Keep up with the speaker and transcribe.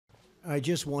I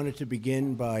just wanted to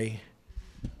begin by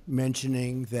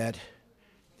mentioning that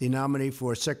the nominee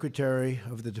for Secretary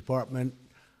of the Department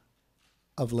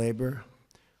of Labor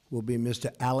will be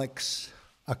Mr. Alex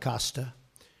Acosta.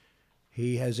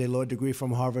 He has a law degree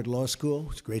from Harvard Law School.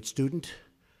 He's a great student,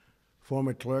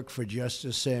 former clerk for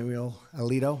Justice Samuel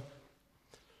Alito,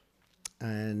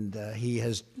 and he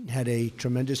has had a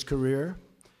tremendous career.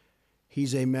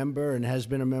 He's a member and has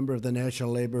been a member of the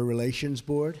National Labor Relations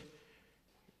Board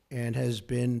and has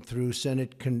been through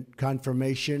Senate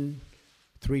confirmation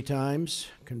 3 times,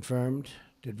 confirmed,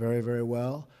 did very, very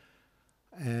well.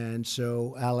 And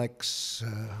so Alex,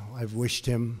 I've wished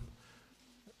him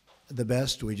the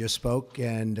best. We just spoke,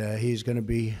 and he's going to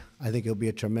be, I think he'll be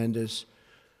a tremendous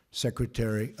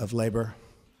Secretary of Labor.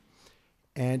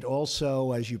 And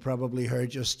also, as you probably heard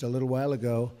just a little while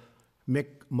ago, Mick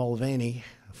Mulvaney,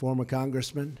 a former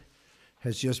congressman,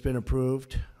 has just been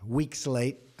approved, weeks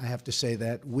late, I have to say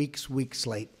that, weeks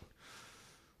late,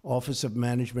 Office of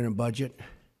Management and Budget,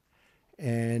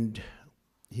 and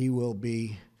he will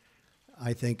be,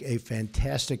 I think, a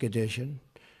fantastic addition.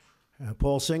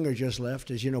 Paul Singer just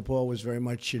left. As you know, Paul was very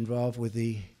much involved with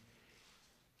the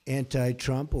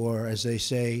anti-Trump, or as they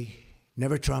say,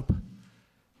 never Trump,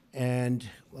 and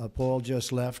Paul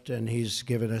just left, and he's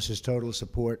given us his total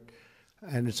support,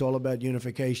 and it's all about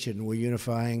unification. We're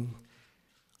unifying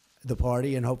the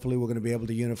party, and hopefully we're going to be able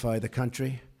to unify the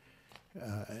country.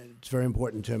 It's very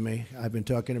important to me. I've been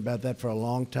talking about that for a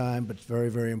long time, but it's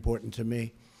very, very important to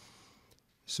me.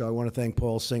 So I want to thank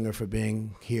Paul Singer for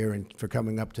being here and for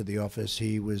coming up to the office.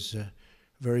 He was a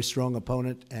very strong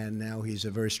opponent, and now he's a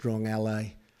very strong ally,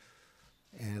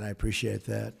 and I appreciate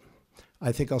that.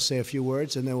 I think I'll say a few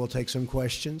words, and then we'll take some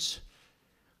questions.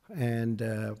 And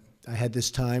I had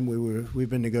this time. We've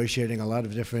been negotiating a lot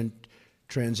of different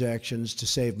transactions to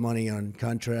save money on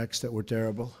contracts that were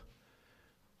terrible,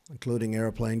 including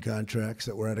airplane contracts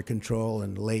that were out of control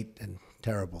and late and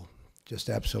terrible, just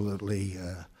absolutely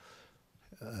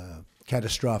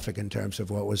catastrophic in terms of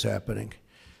what was happening.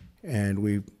 And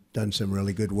we've done some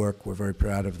really good work. We're very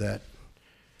proud of that.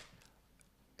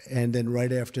 And then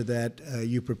right after that,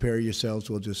 you prepare yourselves.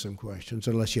 We'll do some questions,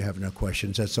 unless you have no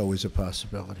questions. That's always a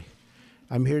possibility.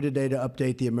 I'm here today to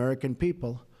update the American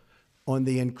people on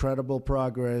the incredible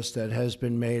progress that has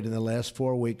been made in the last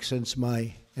 4 weeks since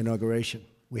my inauguration.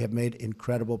 We have made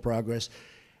incredible progress.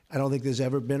 I don't think there's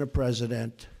ever been a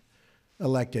president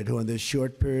elected who in this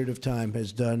short period of time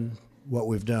has done what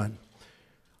we've done.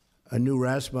 A new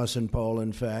Rasmussen poll,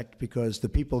 in fact, because the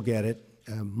people get it.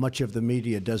 Much of the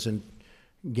media doesn't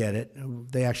get it.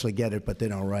 They actually get it, but they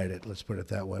don't write it, let's put it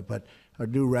that way. But a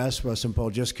new Rasmussen poll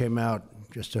just came out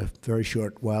just a very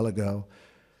short while ago,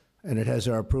 and it has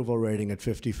our approval rating at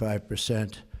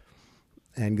 55%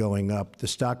 and going up. The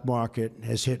stock market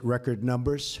has hit record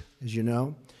numbers, as you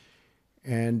know,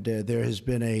 and there has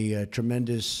been a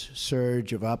tremendous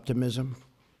surge of optimism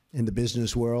in the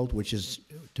business world, which is,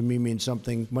 to me, means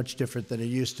something much different than it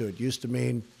used to. It used to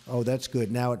mean, oh, that's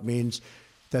good. Now it means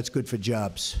that's good for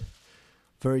jobs.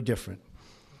 Very different.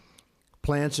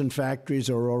 Plants and factories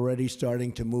are already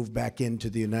starting to move back into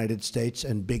the United States,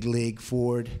 and big league,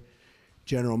 Ford,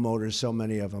 General Motors, so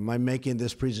many of them. I'm making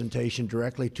this presentation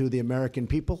directly to the American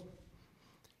people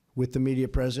with the media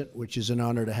present, which is an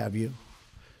honor to have you.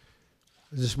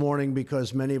 This morning,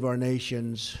 because many of our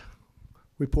nation's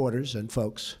reporters and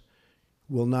folks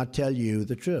will not tell you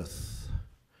the truth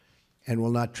and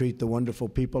will not treat the wonderful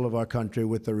people of our country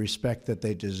with the respect that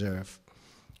they deserve.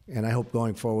 And I hope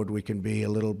going forward we can be a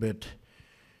little bit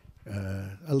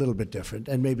different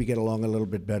and maybe get along a little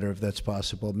bit better if that's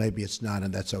possible. Maybe it's not,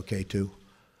 and that's okay too.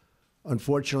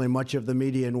 Unfortunately, much of the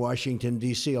media in Washington,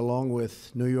 D.C., along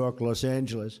with New York, Los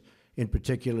Angeles in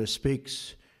particular,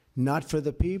 speaks not for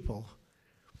the people,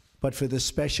 but for the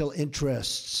special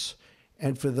interests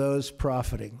and for those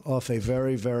profiting off a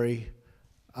very, very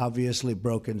obviously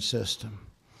broken system.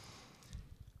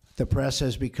 The press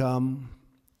has become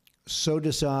so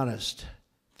dishonest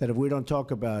that if we don't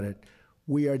talk about it,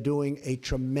 we are doing a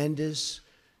tremendous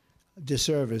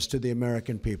disservice to the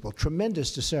American people.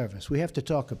 Tremendous disservice. We have to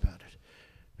talk about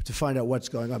it to find out what's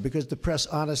going on, because the press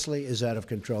honestly is out of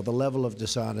control. The level of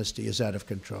dishonesty is out of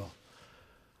control.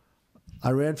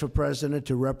 I ran for president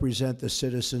to represent the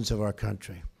citizens of our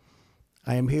country.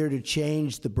 I am here to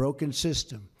change the broken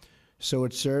system so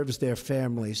it serves their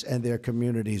families and their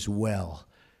communities well.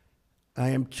 I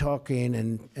am talking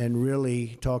and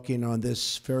really talking on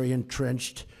this very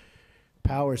entrenched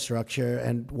power structure,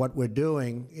 and what we're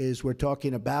doing is we're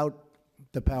talking about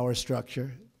the power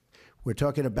structure. We're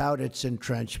talking about its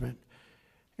entrenchment.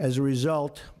 As a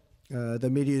result, the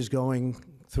media is going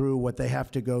through what they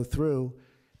have to go through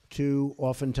to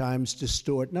oftentimes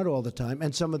distort, not all the time,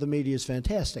 and some of the media is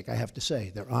fantastic, I have to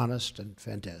say. They're honest and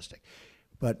fantastic.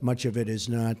 But much of it is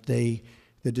not. The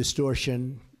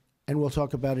distortion, and we'll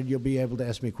talk about it, you'll be able to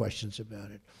ask me questions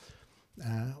about it.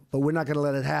 But we're not going to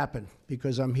let it happen,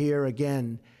 because I'm here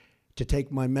again to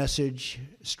take my message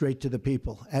straight to the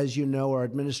people. As you know, our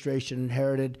administration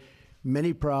inherited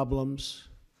many problems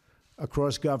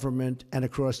across government and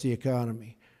across the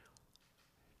economy.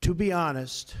 To be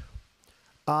honest,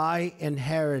 I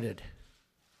inherited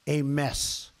a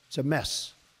mess. It's a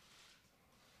mess.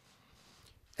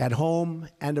 At home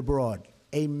and abroad,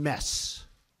 a mess.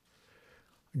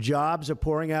 Jobs are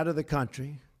pouring out of the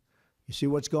country. You see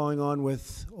what's going on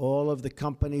with all of the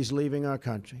companies leaving our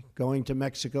country, going to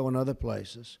Mexico and other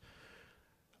places.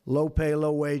 Low pay,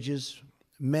 low wages,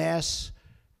 mass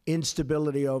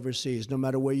instability overseas, no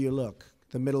matter where you look.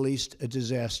 The Middle East, a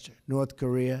disaster. North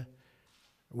Korea,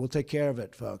 we'll take care of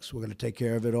it, folks. We're going to take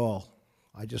care of it all.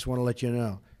 I just want to let you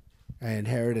know, I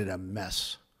inherited a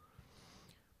mess.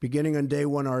 Beginning on day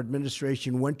one, our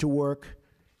administration went to work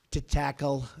to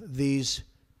tackle these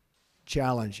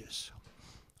challenges.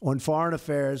 On foreign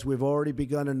affairs, we've already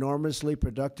begun enormously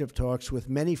productive talks with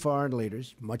many foreign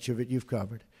leaders, much of it you've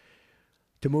covered,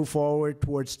 to move forward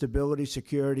towards stability,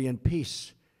 security, and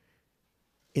peace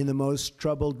in the most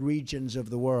troubled regions of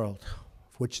the world,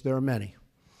 of which there are many.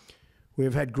 We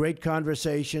have had great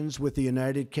conversations with the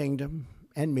United Kingdom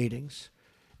and meetings,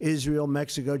 Israel,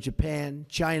 Mexico, Japan,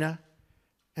 China,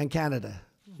 and Canada.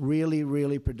 Really,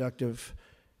 really productive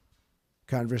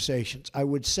conversations. I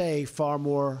would say far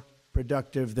more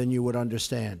productive than you would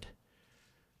understand.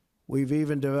 We've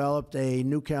even developed a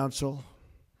new council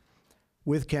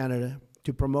with Canada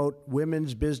to promote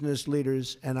women's business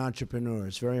leaders and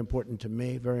entrepreneurs. Very important to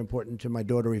me, very important to my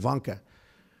daughter Ivanka.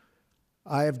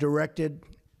 I have directed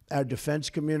our defense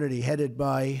community, headed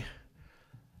by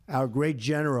our great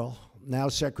general, now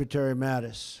Secretary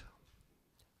Mattis.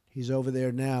 He's over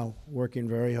there now working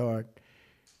very hard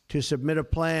to submit a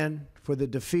plan for the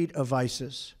defeat of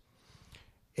ISIS,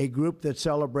 a group that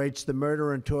celebrates the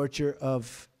murder and torture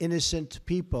of innocent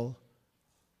people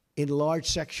in large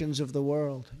sections of the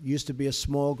world. It used to be a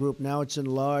small group. Now it's in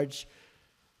large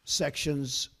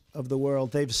sections of the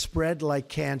world. They've spread like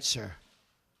cancer.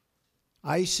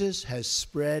 ISIS has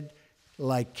spread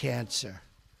like cancer.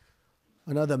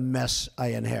 Another mess I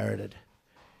inherited.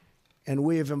 And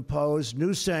we have imposed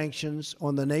new sanctions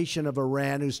on the nation of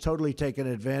Iran, who's totally taken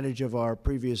advantage of our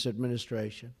previous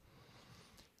administration.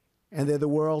 And they're the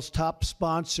world's top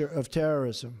sponsor of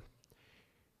terrorism.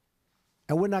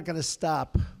 And we're not going to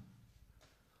stop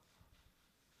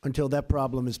until that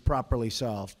problem is properly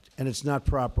solved. And it's not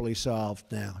properly solved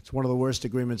now. It's one of the worst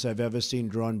agreements I've ever seen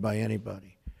drawn by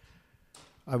anybody.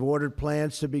 I've ordered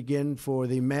plans to begin for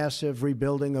the massive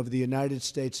rebuilding of the United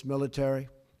States military.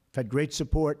 I've had great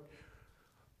support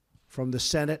from the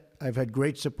Senate. I've had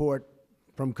great support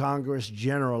from Congress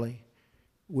generally.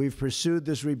 We've pursued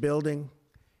this rebuilding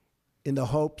in the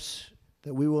hopes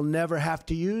that we will never have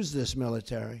to use this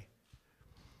military.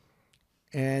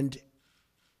 And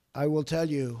I will tell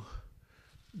you,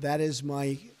 that is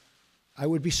I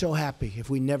would be so happy if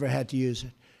we never had to use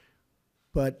it.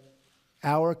 But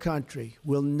our country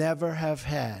will never have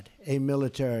had a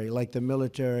military like the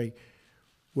military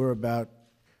we're about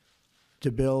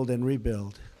to build and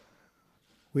rebuild.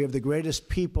 We have the greatest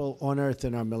people on earth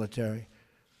in our military,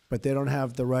 but they don't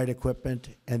have the right equipment,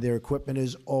 and their equipment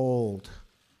is old.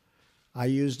 I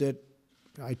used it.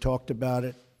 I talked about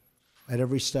it at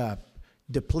every stop.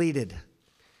 Depleted.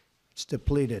 It's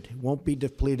depleted. It won't be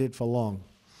depleted for long.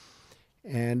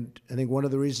 And I think one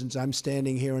of the reasons I'm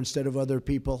standing here instead of other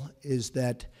people is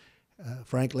that,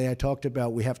 frankly, I talked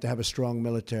about we have to have a strong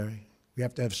military. We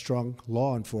have to have strong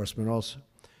law enforcement also.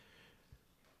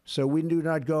 So we do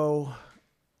not go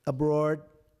abroad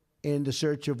in the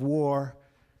search of war.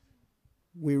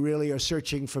 We really are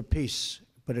searching for peace,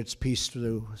 but it's peace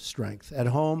through strength. At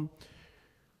home,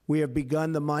 we have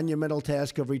begun the monumental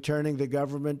task of returning the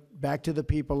government back to the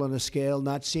people on a scale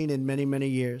not seen in many, many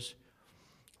years.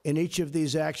 In each of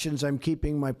these actions, I'm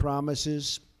keeping my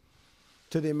promises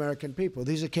to the American people.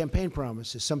 These are campaign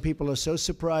promises. Some people are so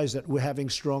surprised that we're having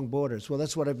strong borders. Well,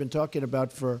 that's what I've been talking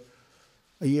about for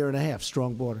a year and a half,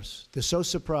 strong borders. They're so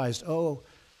surprised. Oh,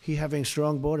 he's having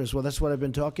strong borders. Well, that's what I've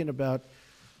been talking about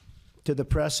to the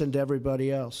press and to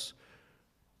everybody else.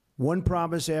 One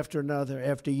promise after another,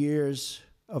 after years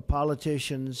of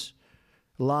politicians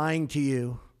lying to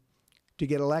you to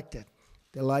get elected.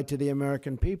 They lied to the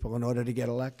American people in order to get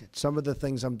elected. Some of the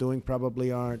things I'm doing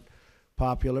probably aren't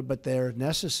popular, but they're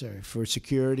necessary for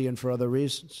security and for other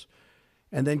reasons.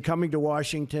 And then coming to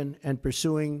Washington and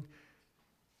pursuing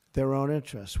their own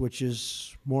interests, which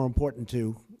is more important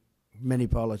to many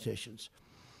politicians.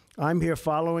 I'm here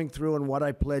following through on what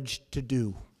I pledged to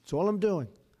do. That's all I'm doing.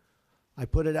 I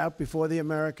put it out before the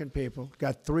American people,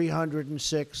 got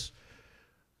 306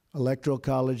 electoral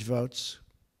college votes.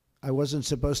 I wasn't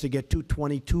supposed to get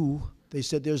 222. They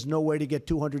said there's no way to get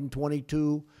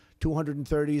 222.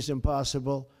 230 is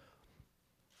impossible.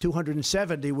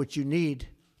 270, which you need,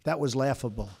 that was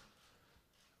laughable.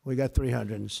 We got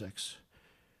 306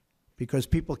 because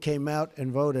people came out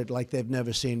and voted like they've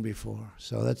never seen before.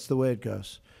 So that's the way it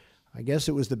goes. I guess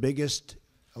it was the biggest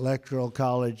electoral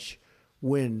college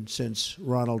win since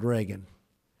Ronald Reagan.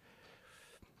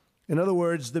 In other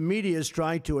words, the media is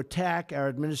trying to attack our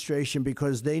administration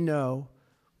because they know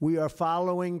we are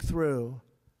following through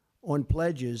on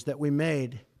pledges that we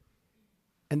made,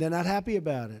 and they're not happy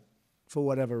about it for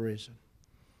whatever reason.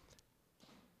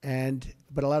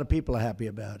 But a lot of people are happy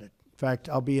about it. In fact,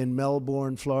 I'll be in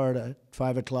Melbourne, Florida at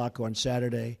 5 o'clock on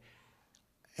Saturday,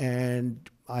 and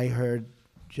I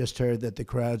just heard that the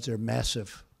crowds are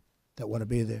massive that want to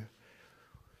be there.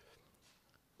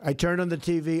 I turn on the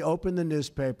TV, open the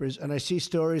newspapers, and I see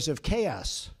stories of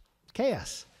chaos.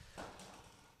 Chaos.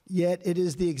 Yet it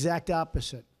is the exact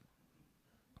opposite.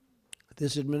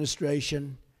 This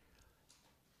administration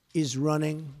is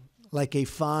running like a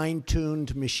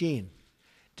fine-tuned machine,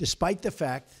 despite the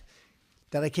fact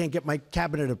that I can't get my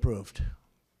cabinet approved.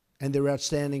 And they're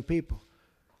outstanding people,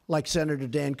 like Senator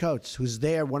Dan Coates, who's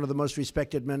there, one of the most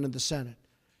respected men in the Senate.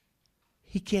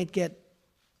 He can't get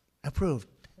approved.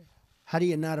 How do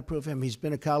you not approve him? He's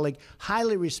been a colleague,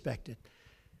 highly respected,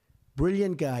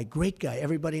 brilliant guy, great guy.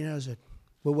 Everybody knows it.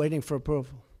 We're waiting for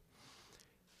approval.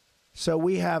 So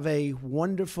we have a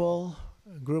wonderful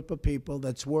group of people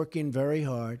that's working very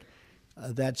hard,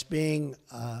 that's being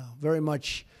very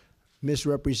much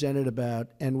misrepresented about,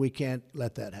 and we can't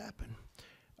let that happen.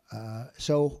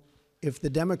 So if the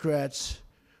Democrats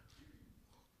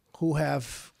who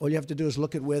have, all you have to do is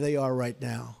look at where they are right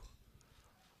now.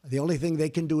 The only thing they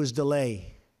can do is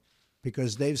delay,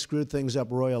 because they've screwed things up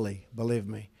royally, believe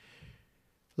me.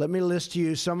 Let me list to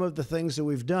you some of the things that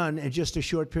we've done in just a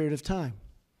short period of time.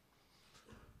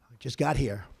 I just got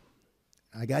here.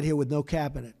 I got here with no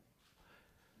cabinet.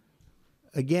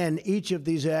 Again, each of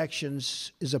these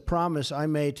actions is a promise I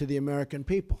made to the American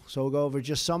people. So we'll go over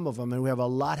just some of them, and we have a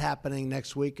lot happening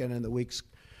next week and in the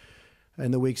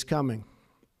weeks coming.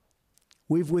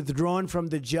 We've withdrawn from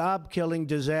the job-killing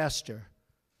disaster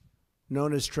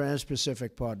known as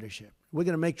Trans-Pacific Partnership. We're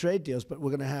going to make trade deals, but we're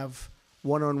going to have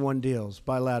one-on-one deals,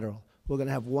 bilateral. We're going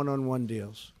to have one-on-one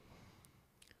deals.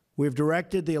 We've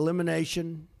directed the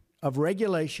elimination of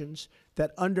regulations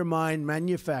that undermine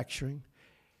manufacturing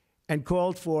and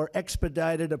called for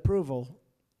expedited approval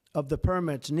of the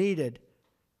permits needed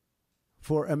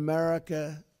for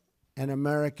America and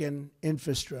American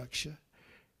infrastructure.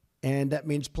 And that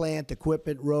means plant,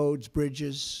 equipment, roads,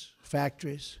 bridges,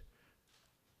 factories.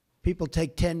 People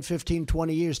take 10, 15,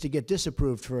 20 years to get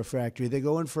disapproved for a factory. They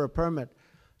go in for a permit.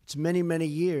 It's many, many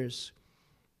years.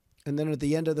 And then at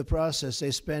the end of the process, they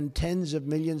spend tens of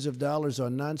millions of dollars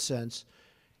on nonsense.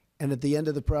 And at the end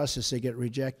of the process, they get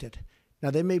rejected. Now,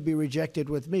 they may be rejected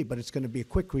with me, but it's going to be a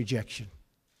quick rejection.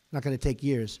 Not going to take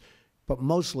years. But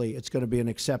mostly, it's going to be an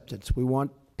acceptance. We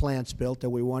want plants built,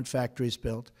 and we want factories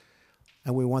built,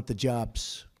 and we want the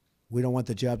jobs. We don't want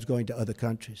the jobs going to other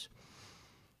countries.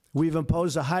 We've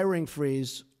imposed a hiring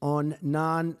freeze on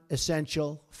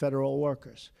non-essential federal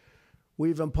workers.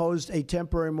 We've imposed a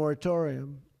temporary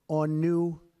moratorium on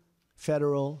new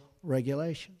federal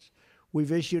regulations.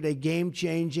 We've issued a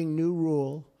game-changing new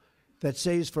rule that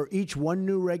says for each one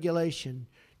new regulation,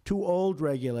 2 old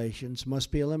regulations must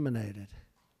be eliminated.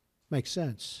 Makes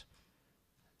sense.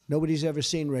 Nobody's ever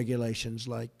seen regulations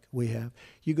like we have.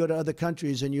 You go to other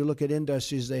countries and you look at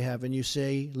industries they have and you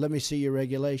say, let me see your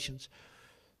regulations.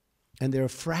 And they're a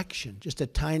fraction, just a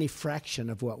tiny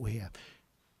fraction of what we have.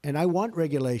 And I want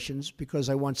regulations because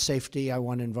I want safety, I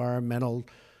want environmental,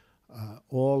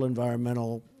 all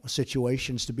environmental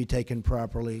situations to be taken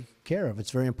properly care of.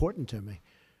 It's very important to me.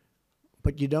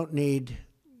 But you don't need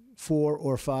 4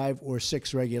 or 5 or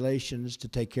 6 regulations to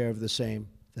take care of the same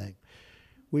thing.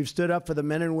 We've stood up for the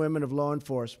men and women of law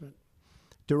enforcement,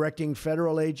 directing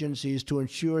federal agencies to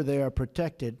ensure they are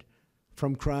protected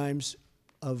from crimes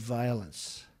of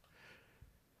violence.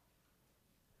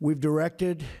 We've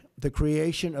directed the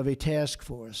creation of a task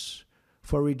force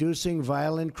for reducing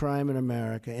violent crime in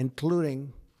America,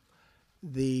 including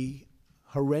the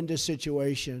horrendous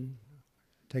situation,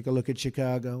 take a look at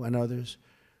Chicago and others,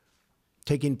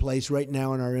 taking place right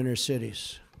now in our inner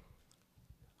cities.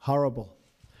 Horrible.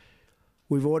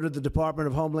 We've ordered the Department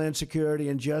of Homeland Security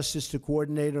and Justice to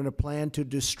coordinate on a plan to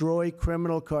destroy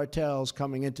criminal cartels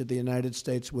coming into the United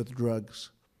States with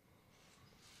drugs.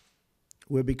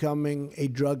 We're becoming a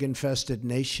drug-infested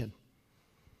nation.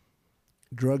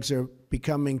 Drugs are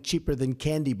becoming cheaper than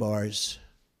candy bars,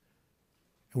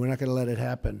 and we're not going to let it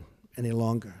happen any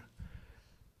longer.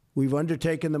 We've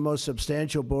undertaken the most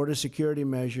substantial border security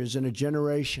measures in a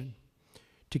generation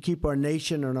to keep our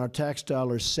nation and our tax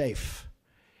dollars safe,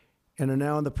 and are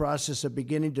now in the process of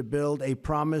beginning to build a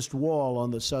promised wall on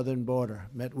the southern border.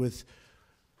 Met with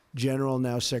General,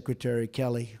 now Secretary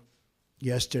Kelly,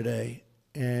 yesterday,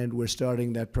 and we're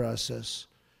starting that process.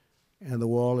 And the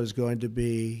wall is going to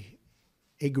be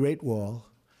a great wall,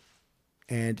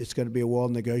 and it's going to be a wall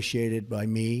negotiated by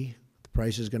me. The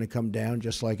price is going to come down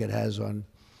just like it has on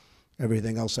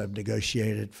everything else I've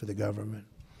negotiated for the government.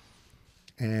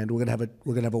 And we're going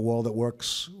to have a wall that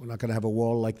works. We're not going to have a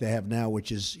wall like they have now,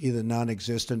 which is either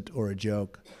non-existent or a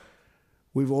joke.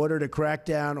 We've ordered a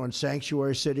crackdown on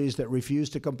sanctuary cities that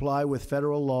refuse to comply with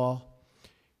federal law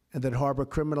and that harbor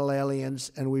criminal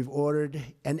aliens, and we've ordered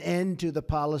an end to the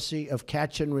policy of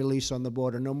catch and release on the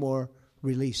border. No more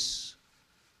release.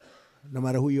 No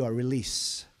matter who you are,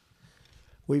 release.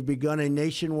 We've begun a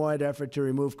nationwide effort to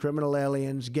remove criminal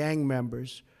aliens, gang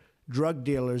members, drug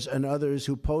dealers, and others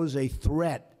who pose a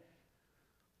threat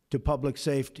to public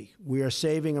safety. We are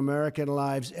saving American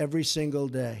lives every single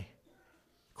day.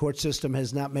 The court system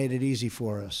has not made it easy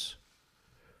for us,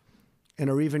 and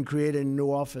are even creating a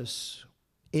new office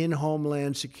in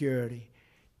Homeland Security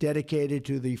dedicated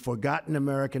to the forgotten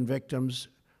American victims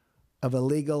of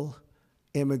illegal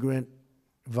immigrant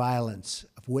violence,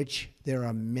 of which there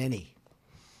are many.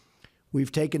 We've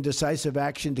taken decisive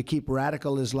action to keep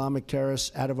radical Islamic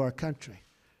terrorists out of our country.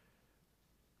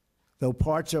 Though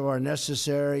parts of our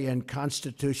necessary and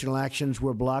constitutional actions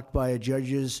were blocked by a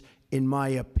judge's, in my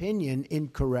opinion,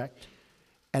 incorrect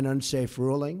and unsafe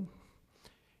ruling,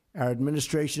 our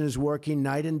administration is working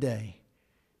night and day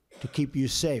to keep you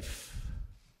safe,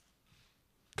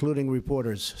 including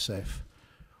reporters safe,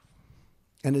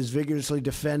 and is vigorously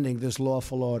defending this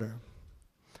lawful order.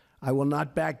 I will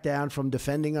not back down from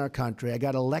defending our country. I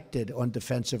got elected on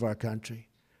defense of our country,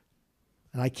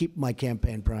 and I keep my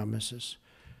campaign promises.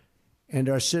 And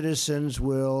our citizens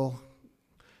will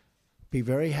be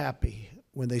very happy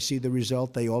when they see the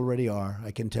result. They already are, I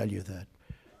can tell you that.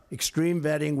 Extreme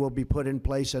vetting will be put in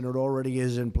place, and it already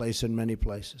is in place in many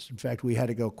places. In fact, we had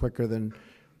to go quicker than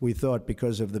we thought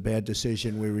because of the bad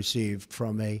decision we received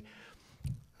from a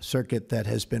circuit that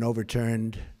has been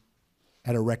overturned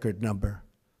at a record number.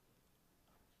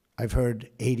 I've heard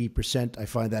 80%. I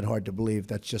find that hard to believe.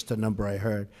 That's just a number I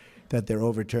heard, that they're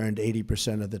overturned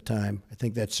 80% of the time. I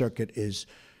think that circuit is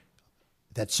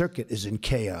in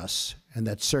chaos, and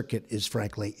that circuit is,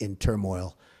 frankly, in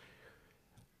turmoil.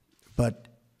 But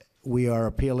we are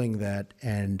appealing that,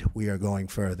 and we are going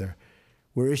further.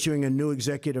 We're issuing a new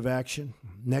executive action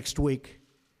next week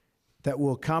that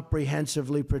will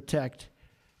comprehensively protect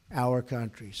our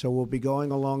country. So we'll be going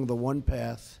along the one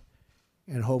path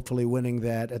and hopefully winning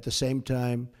that. At the same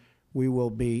time, we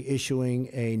will be issuing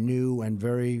a new and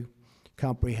very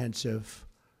comprehensive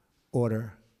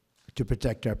order to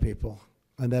protect our people.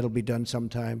 And that'll be done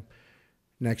sometime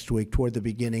next week, toward the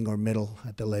beginning or middle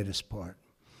at the latest part.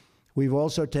 We've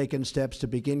also taken steps to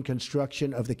begin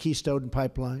construction of the Keystone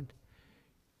Pipeline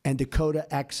and Dakota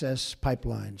Access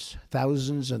Pipelines,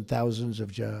 thousands and thousands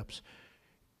of jobs,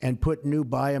 and put new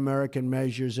Buy American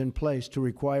measures in place to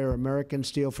require American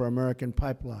steel for American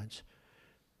pipelines.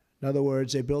 In other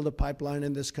words, they build a pipeline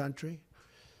in this country,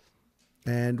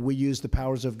 and we use the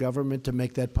powers of government to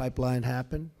make that pipeline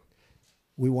happen.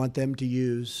 We want them to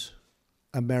use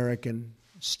American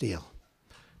steel.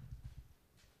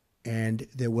 And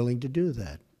they're willing to do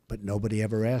that, but nobody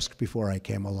ever asked before I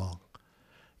came along.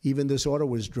 Even this order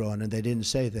was drawn, and they didn't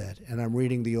say that. And I'm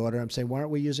reading the order. I'm saying, why aren't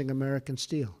we using American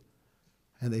steel?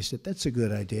 And they said, that's a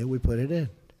good idea. We put it in.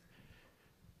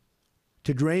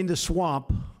 To drain the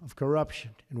swamp of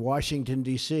corruption in Washington,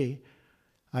 D.C.,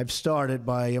 I've started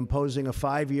by imposing a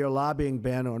 5-year lobbying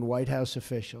ban on White House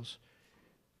officials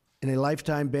and a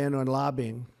lifetime ban on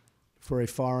lobbying for a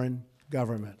foreign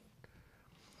government.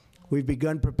 We've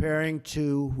begun preparing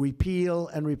to repeal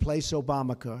and replace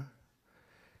Obamacare.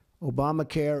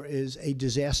 Obamacare is a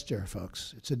disaster,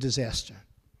 folks. It's a disaster.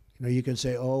 You know, you can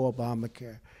say, oh,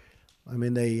 Obamacare. I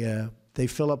mean, they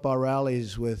fill up our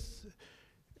rallies with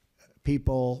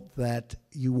people that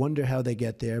you wonder how they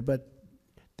get there, but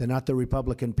they're not the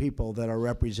Republican people that our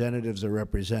representatives are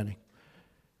representing.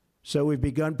 So we've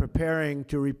begun preparing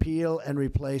to repeal and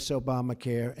replace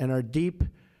Obamacare and are deep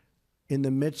in the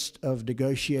midst of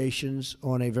negotiations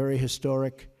on a very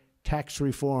historic tax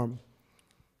reform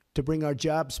to bring our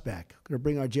jobs back. We're going to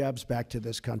bring our jobs back to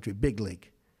this country, big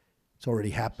league. It's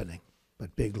already happening,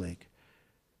 but big league.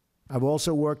 I've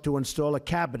also worked to install a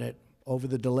cabinet over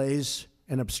the delays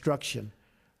and obstruction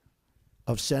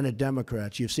of Senate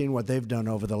Democrats. You've seen what they've done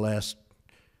over the last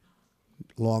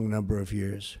long number of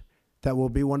years. That will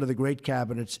be one of the great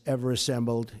cabinets ever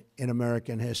assembled in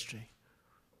American history.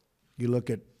 You look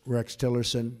at Rex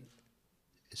Tillerson,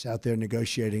 is out there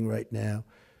negotiating right now.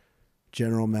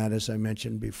 General Mattis, I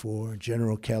mentioned before,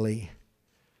 General Kelly.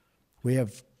 We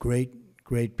have great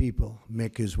people.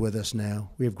 Mick is with us now.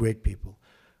 We have great people.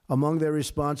 Among their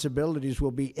responsibilities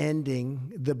will be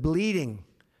ending the bleeding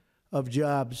of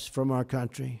jobs from our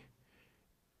country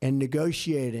and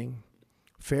negotiating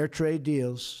fair trade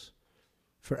deals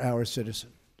for our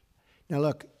citizens. Now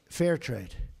look, fair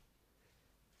trade,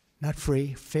 not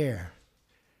free, fair.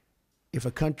 If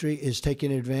a country is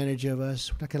taking advantage of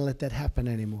us, we're not going to let that happen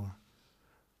anymore.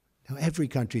 Now, every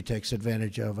country takes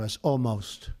advantage of us,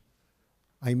 almost.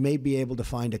 I may be able to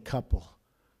find a couple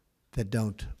that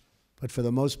don't, but for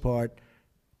the most part,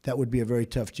 that would be a very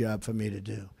tough job for me to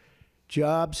do.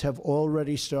 Jobs have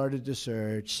already started to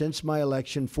surge. Since my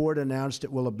election, Ford announced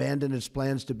it will abandon its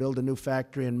plans to build a new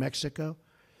factory in Mexico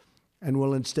and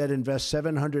will instead invest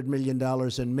 $700 million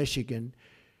in Michigan,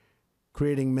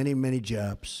 creating many, many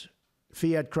jobs.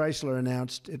 Fiat Chrysler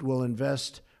announced it will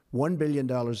invest $1 billion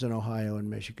in Ohio and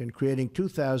Michigan, creating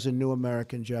 2,000 new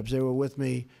American jobs. They were with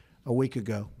me a week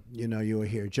ago. You know, you were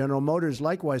here. General Motors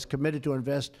likewise committed to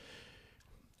invest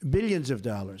billions of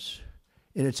dollars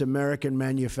in its American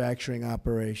manufacturing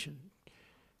operation,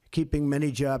 keeping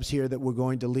many jobs here that were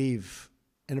going to leave.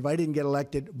 And if I didn't get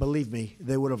elected, believe me,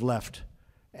 they would have left.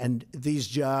 And these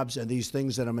jobs and these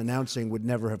things that I'm announcing would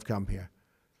never have come here.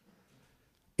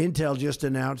 Intel just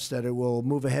announced that it will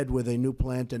move ahead with a new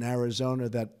plant in Arizona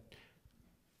that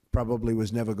probably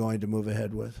was never going to move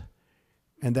ahead with.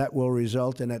 And that will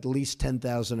result in at least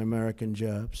 10,000 American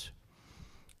jobs.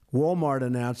 Walmart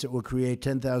announced it will create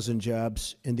 10,000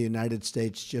 jobs in the United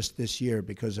States just this year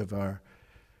because of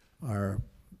our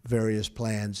various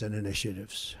plans and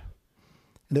initiatives.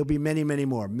 And there'll be many, many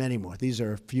more, many more. These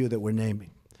are a few that we're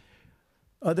naming.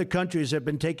 Other countries have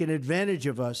been taking advantage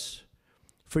of us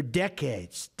for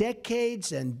decades,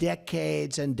 decades and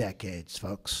decades and decades,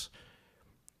 folks.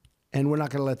 And we're not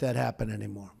going to let that happen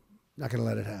anymore. Not going to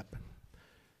let it happen.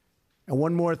 And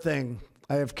one more thing,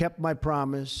 I have kept my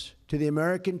promise to the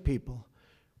American people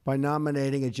by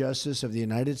nominating a justice of the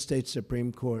United States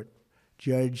Supreme Court,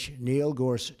 Judge Neil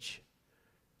Gorsuch,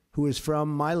 who is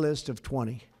from my list of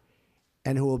 20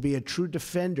 and who will be a true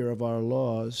defender of our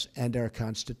laws and our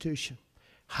Constitution.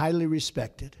 Highly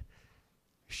respected.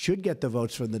 Should get the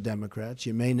votes from the Democrats.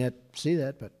 You may not see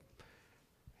that, but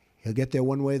he'll get there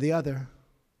one way or the other.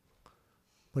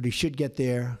 But he should get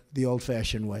there the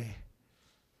old-fashioned way,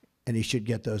 and he should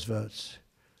get those votes.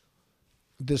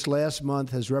 This last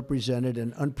month has represented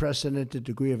an unprecedented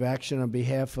degree of action on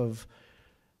behalf of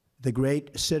the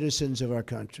great citizens of our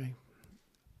country.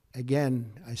 Again,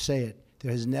 I say it,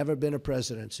 there has never been a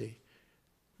presidency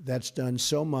that's done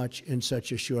so much in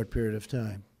such a short period of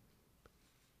time.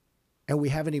 And we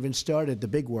haven't even started the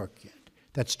big work yet.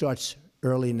 That starts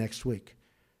early next week.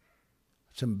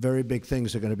 Some very big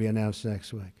things are going to be announced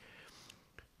next week.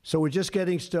 So we're just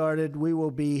getting started. We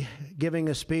will be giving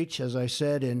a speech, as I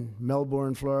said, in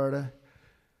Melbourne, Florida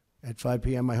at 5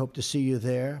 p.m. I hope to see you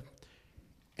there.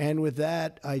 And with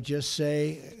that, I just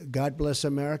say, God bless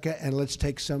America, and let's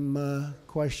take some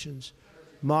questions.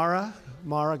 Mara,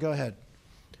 go ahead.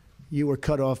 You were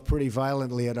cut off pretty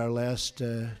violently at our last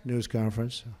news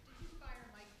conference.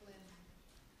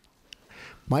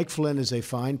 Mike Flynn is a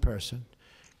fine person,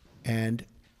 and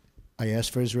I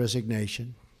asked for his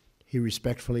resignation. He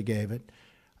respectfully gave it.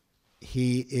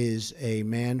 He is a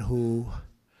man who,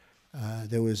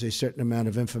 there was a certain amount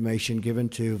of information given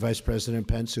to Vice President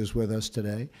Pence, who's with us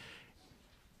today,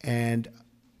 and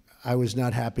I was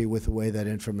not happy with the way that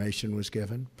information was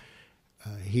given.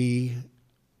 He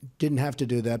didn't have to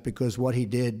do that because what he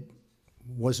did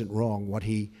wasn't wrong. What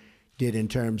he did in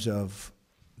terms of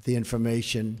the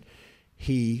information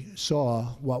he saw,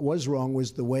 what was wrong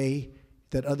was the way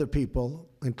that other people,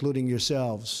 including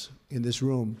yourselves in this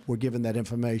room, were given that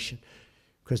information.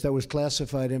 Because that was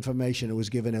classified information. It was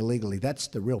given illegally. That's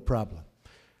the real problem.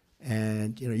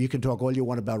 And, you know, you can talk all you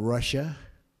want about Russia,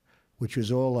 which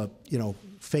was all a,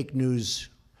 fake news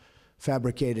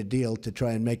fabricated deal to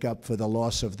try and make up for the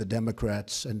loss of the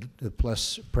Democrats, and the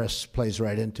press plays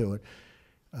right into it.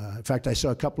 In fact, I saw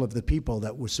a couple of the people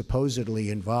that were supposedly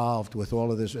involved with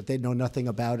all of this. They know nothing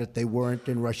about it. They weren't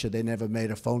in Russia. They never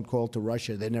made a phone call to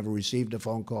Russia. They never received a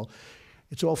phone call.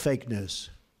 It's all fake news.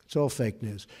 It's all fake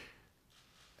news.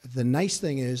 The nice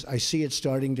thing is I see it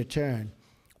starting to turn,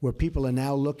 where people are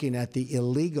now looking at the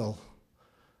illegal,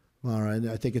 all right,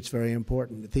 I think it's very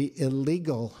important, the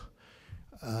illegal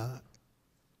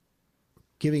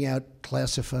giving out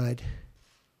classified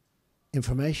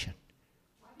information.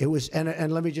 It was,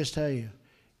 and let me just tell you,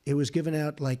 it was given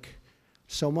out like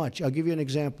so much. I'll give you an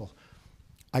example.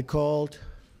 I called,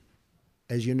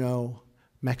 as you know,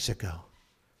 Mexico.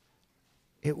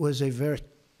 It was a very,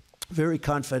 very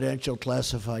confidential,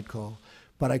 classified call,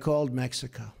 but I called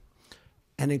Mexico.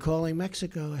 And in calling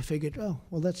Mexico, I figured, oh,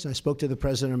 well, that's nice. I spoke to the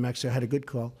president of Mexico, had a good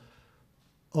call.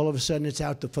 All of a sudden, it's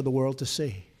out for the world to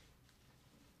see.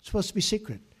 It's supposed to be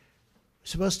secret.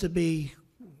 It's supposed to be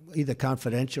either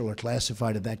confidential or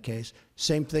classified in that case.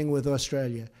 Same thing with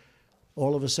Australia.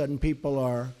 All of a sudden, people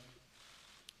are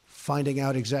finding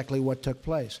out exactly what took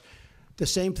place. The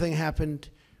same thing happened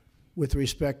with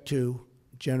respect to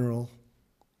General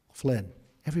Flynn.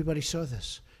 Everybody saw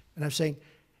this. And I'm saying,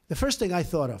 the first thing I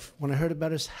thought of when I heard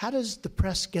about it is, how does the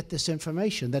press get this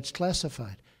information that's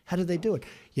classified? How do they do it?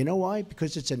 You know why?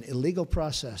 Because it's an illegal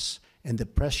process, and the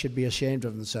press should be ashamed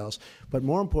of themselves. But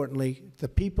more importantly, the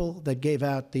people that gave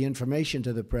out the information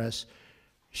to the press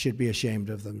should be ashamed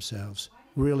of themselves.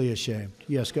 Really ashamed.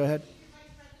 Yes, go ahead.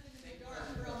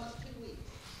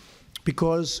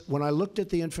 Because when I looked at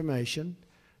the information,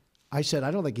 I said,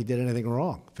 I don't think he did anything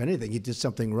wrong. If anything, he did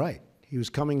something right. He was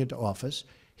coming into office.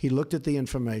 He looked at the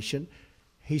information.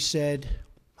 He said,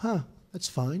 huh, that's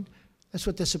fine. That's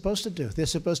what they're supposed to do. They're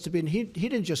supposed to be, and he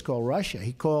didn't just call Russia.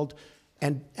 He called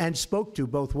and spoke to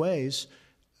both ways.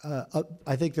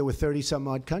 I think there were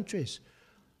 30-some-odd countries.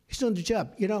 He's doing the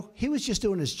job. You know, he was just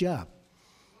doing his job.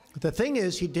 The thing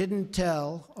is, he didn't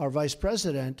tell our vice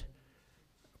president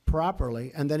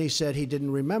properly, and then he said he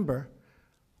didn't remember.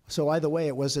 So either way,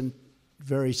 it wasn't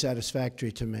very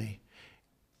satisfactory to me.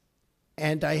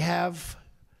 And I have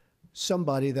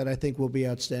somebody that I think will be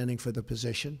outstanding for the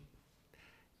position,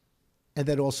 and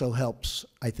that also helps,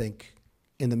 I think,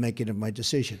 in the making of my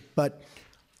decision. But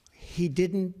he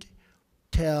didn't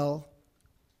tell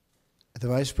the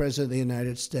Vice President of the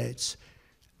United States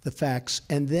the facts,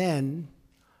 and then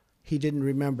he didn't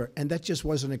remember, and that just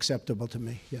wasn't acceptable to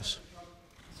me. Yes.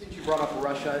 Since you brought up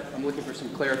Russia, I'm looking for some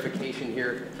clarification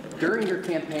here. During your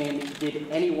campaign, did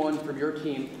anyone from your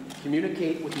team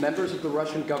communicate with members of the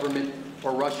Russian government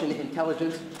or Russian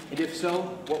intelligence? And if so,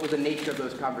 what was the nature of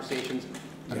those conversations?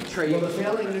 Well, the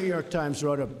failing New York Times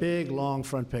wrote a big, long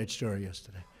front-page story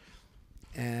yesterday.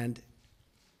 And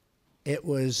it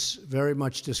was very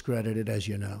much discredited, as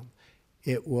you know.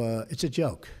 It's a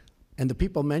joke. And the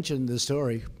people mentioned the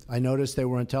story. I noticed they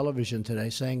were on television today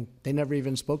saying they never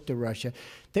even spoke to Russia.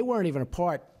 They weren't even a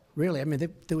part, really. I mean,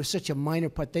 they were such a minor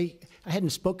part. I hadn't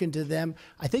spoken to them.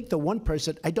 I think the one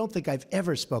person, I don't think I've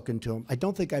ever spoken to him. I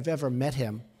don't think I've ever met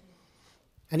him.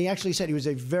 And he actually said he was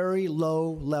a very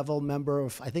low-level member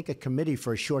of, I think, a committee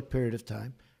for a short period of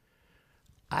time.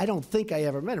 I don't think I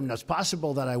ever met him. Now, it's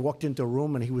possible that I walked into a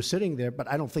room and he was sitting there, but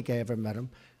I don't think I ever met him.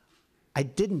 I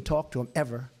didn't talk to him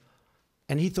ever,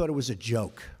 and he thought it was a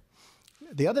joke.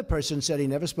 The other person said he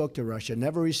never spoke to Russia,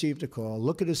 never received a call,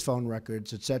 look at his phone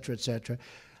records, et cetera, et cetera.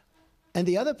 And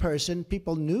the other person,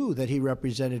 people knew that he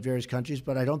represented various countries,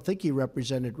 but I don't think he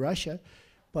represented Russia,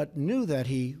 but knew that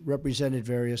he represented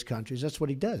various countries. That's what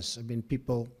he does. I mean,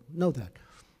 people know that.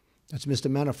 That's Mr.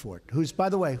 Manafort, who's, by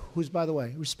the way,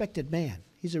 a respected man.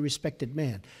 He's a respected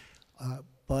man.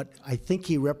 But I think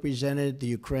he represented the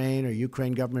Ukraine or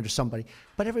Ukraine government or somebody.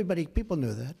 But people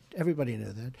knew that. Everybody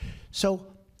knew that. So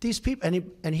these people,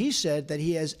 and he said that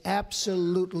he has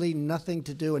absolutely nothing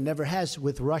to do and never has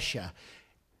with Russia.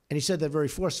 And he said that very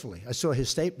forcefully. I saw his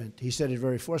statement. He said it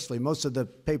very forcefully. Most of the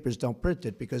papers don't print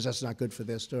it because that's not good for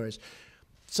their stories.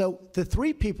 So the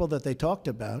three people that they talked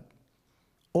about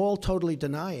all totally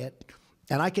deny it.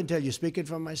 And I can tell you, speaking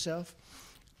for myself,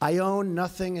 I own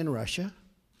nothing in Russia.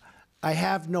 I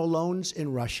have no loans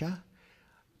in Russia.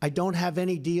 I don't have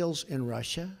any deals in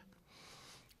Russia.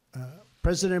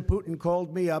 President Putin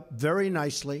called me up very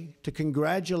nicely to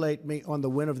congratulate me on the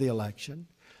win of the election.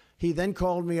 He then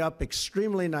called me up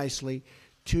extremely nicely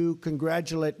to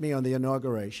congratulate me on the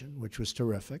inauguration, which was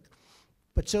terrific.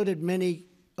 But so did many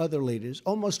other leaders,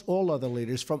 almost all other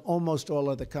leaders from almost all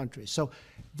other countries. So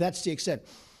that's the extent.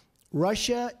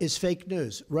 Russia is fake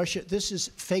news. This is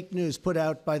fake news put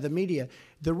out by the media.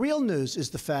 The real news is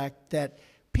the fact that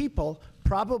people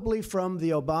probably from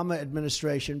the Obama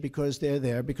administration, because they're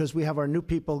there, because we have our new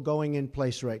people going in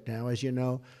place right now. As you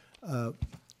know,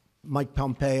 Mike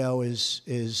Pompeo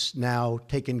is now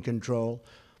taking control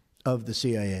of the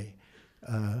CIA.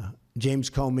 James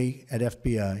Comey at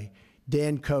FBI.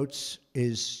 Dan Coates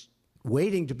is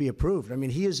waiting to be approved. I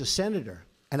mean, he is a senator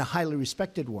and a highly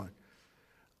respected one,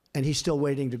 and he's still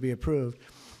waiting to be approved.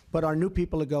 But our new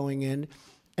people are going in.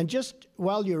 And just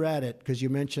while you're at it, because you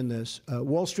mentioned this,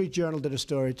 Wall Street Journal did a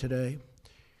story today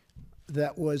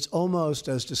that was almost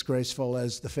as disgraceful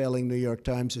as the failing New York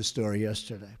Times' story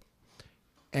yesterday.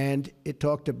 And it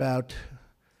talked about,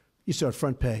 you saw it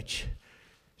front page.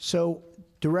 So,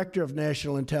 Director of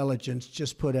National Intelligence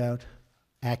just put out,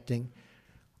 acting,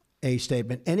 a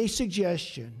statement. Any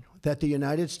suggestion that the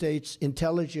United States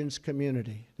intelligence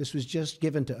community, this was just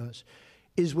given to us,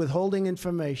 is withholding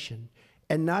information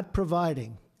and not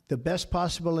providing the best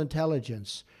possible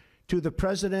intelligence to the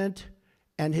president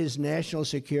and his national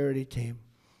security team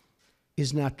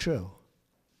is not true.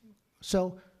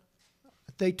 So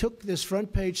they took this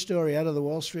front page story out of the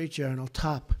Wall Street Journal,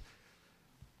 top,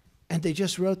 and they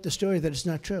just wrote the story that it's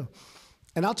not true.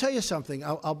 And I'll tell you something,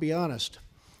 I'll be honest,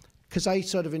 because I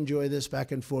sort of enjoy this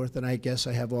back and forth, and I guess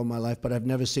I have all my life, but I've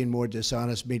never seen more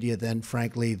dishonest media than,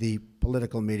 frankly, the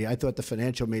political media. I thought the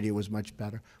financial media was much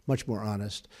better, much more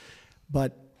honest.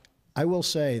 But I will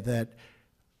say that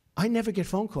I never get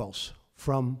phone calls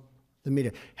from the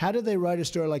media. How do they write a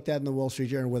story like that in the Wall Street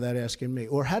Journal without asking me?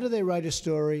 Or how do they write a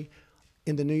story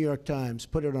in the New York Times,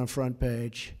 put it on front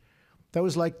page? That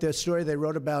was like the story they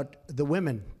wrote about the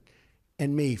women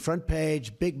and me. Front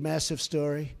page, big, massive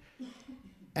story.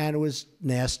 And it was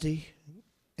nasty.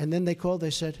 And then they called,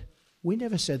 they said, we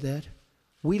never said that.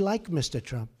 We like Mr.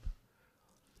 Trump.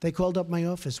 They called up my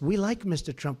office. We like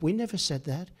Mr. Trump. We never said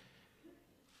that.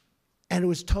 And it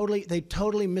was they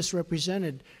totally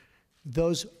misrepresented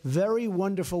those very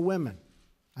wonderful women,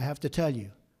 I have to tell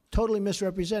you. Totally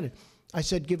misrepresented. I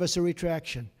said, give us a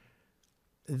retraction.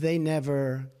 They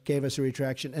never gave us a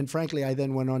retraction. And frankly, I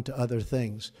then went on to other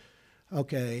things.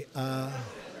 Okay.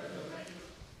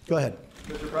 Go ahead.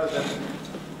 Mr. President.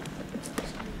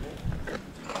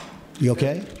 You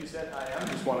okay? You said, I am,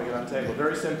 just want to get on the table.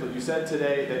 Very simply, you said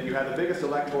today that you had the biggest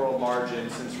electoral margin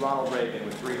since Ronald Reagan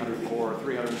with 304 or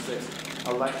 306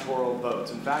 electoral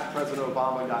votes. In fact, President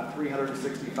Obama got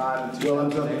 365 in 2008. Well,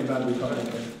 I'm talking about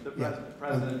Republicans.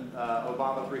 President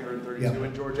Obama 332 Yeah.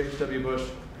 and George H.W. Bush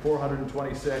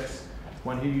 426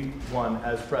 when he won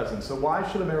as president. So why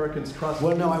should Americans trust?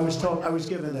 Well, no, I was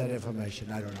given that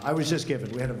information. I don't know. I was just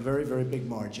given. We had a very, very big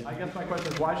margin. I guess my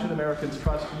question is, why should Americans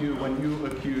trust you when you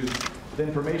accuse the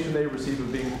information they receive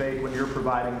of being fake when you're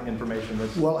providing information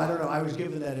that's... Well, I don't know. I was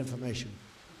given that information.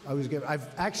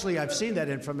 I've seen that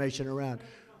information around.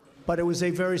 But it was a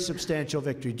very substantial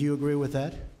victory. Do you agree with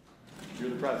that?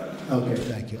 You're the president. Okay,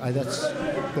 thank you. That's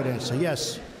a good answer.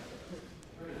 Yes.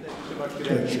 Thank you so much. Good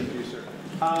answer to you, sir.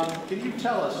 Can you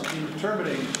tell us, in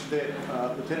determining that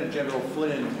Lieutenant General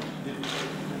Flynn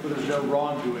there was no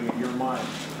wrongdoing in your mind,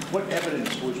 what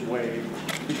evidence was weighed?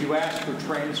 Did you ask for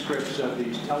transcripts of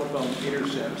these telephone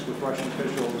intercepts with Russian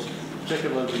officials,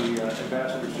 particularly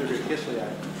Ambassador Sergei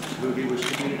Kislyak, who he was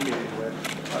communicating with?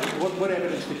 What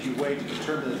evidence did you weigh to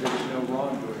determine that there was no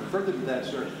wrongdoing? Further to that,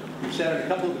 sir, you said on a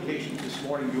couple of occasions this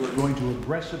morning you were going to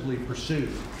aggressively pursue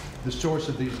the source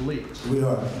of these leaks. We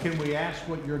are. Can we ask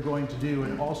what you're going to do?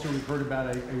 And also we've heard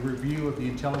about a review of the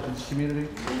intelligence community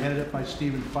headed up by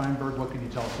Stephen Feinberg. What can you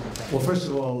tell us about that? Well, first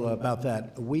of all, about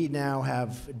that, we now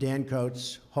have Dan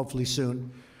Coates, hopefully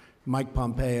soon, Mike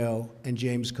Pompeo, and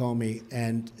James Comey,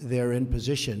 and they're in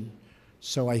position.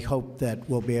 So I hope that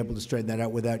we'll be able to straighten that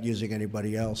out without using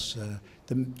anybody else.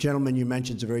 The gentleman you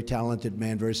mentioned is a very talented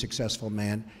man, very successful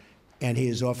man. And he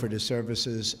has offered his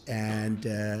services, and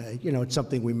it's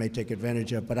something we may take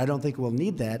advantage of. But I don't think we'll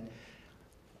need that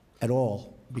at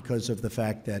all because of the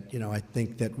fact that, I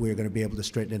think that we're going to be able to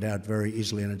straighten it out very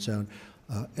easily on its own.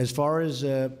 As far as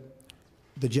the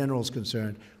general's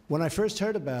concerned, when I first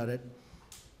heard about it,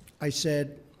 I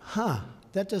said,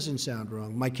 that doesn't sound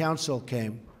wrong. My counsel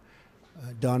came,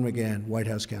 Don McGahn, White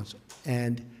House counsel,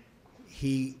 and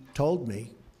he told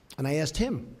me, and I asked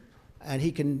him, and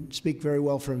he can speak very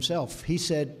well for himself. He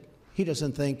said he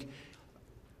doesn't think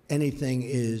anything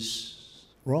is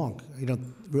wrong. He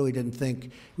really didn't think,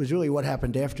 it was really what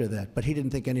happened after that, but he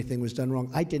didn't think anything was done wrong.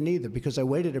 I didn't either, because I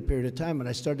waited a period of time and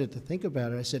I started to think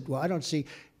about it. I said, well, I don't see,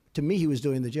 to me he was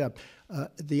doing the job.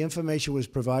 The information was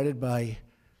provided by,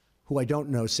 who I don't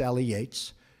know, Sally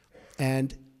Yates,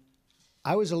 and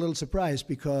I was a little surprised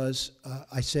because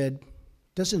I said,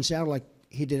 doesn't sound like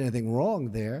he did anything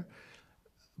wrong there.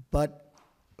 But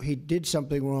he did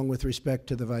something wrong with respect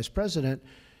to the vice president,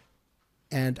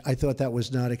 and I thought that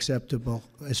was not acceptable.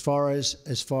 As far as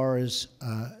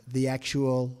the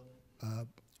actual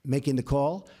making the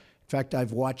call, in fact,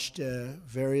 I've watched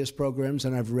various programs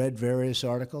and I've read various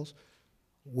articles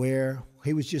where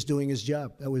he was just doing his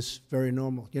job. That was very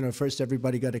normal. You know, first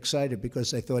everybody got excited because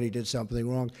they thought he did something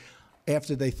wrong.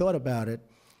 After they thought about it,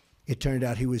 it turned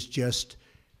out he was just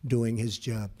doing his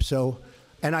job. So,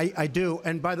 and I do,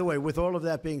 and by the way, with all of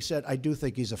that being said, I do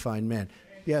think he's a fine man.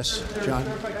 Yes, John? On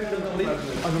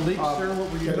the leaks, sir,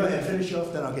 what were you Go doing? ahead, finish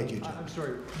off, then I'll get you, John. I'm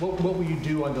sorry, what will you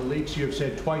do on the leaks? You have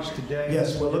said twice today.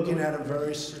 Yes, we're looking at them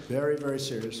very, very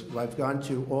serious. I've gone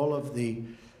to all of the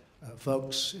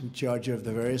folks in charge of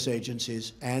the various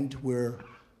agencies, and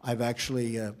I've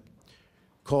actually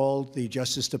called the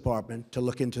Justice Department to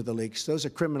look into the leaks. Those are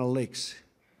criminal leaks.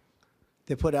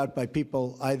 They're put out by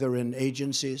people either in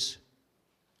agencies.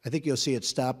 I think you'll see it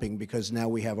stopping because now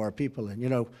we have our people in. You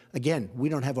know, again, we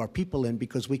don't have our people in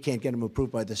because we can't get them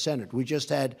approved by the Senate. We just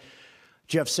had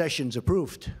Jeff Sessions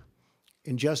approved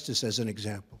in Justice, as an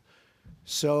example.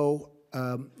 So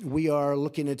we are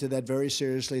looking into that very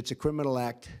seriously. It's a criminal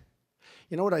act.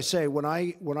 You know what I say? When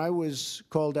I was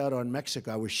called out on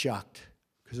Mexico, I was shocked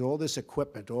because all this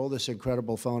equipment, all this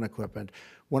incredible phone equipment.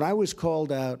 When I was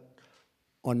called out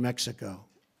on Mexico,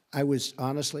 I was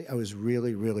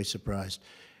really, really surprised.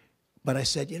 But I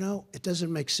said, you know, it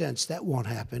doesn't make sense. That won't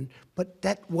happen. But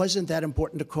that wasn't that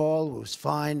important to call. It was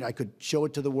fine. I could show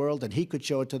it to the world, and he could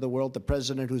show it to the world. The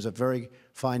president, who's a very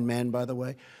fine man, by the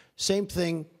way. Same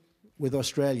thing with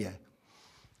Australia.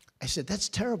 I said, that's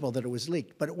terrible that it was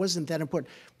leaked, but it wasn't that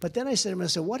important. But then I said to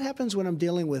myself, what happens when I'm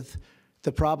dealing with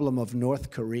the problem of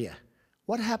North Korea?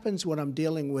 What happens when I'm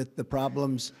dealing with the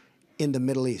problems in the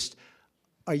Middle East?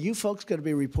 Are you folks going to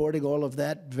be reporting all of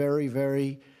that very,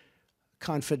 very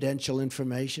confidential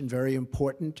information, very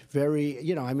important, very,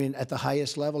 you know, I mean, at the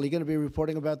highest level? Are you going to be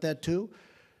reporting about that too?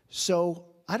 So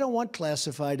I don't want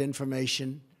classified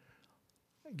information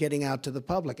getting out to the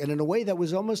public. And in a way, that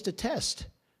was almost a test.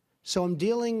 So I'm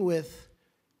dealing with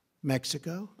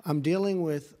Mexico. I'm dealing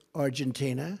with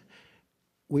Argentina.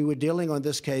 We were dealing on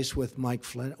this case with Mike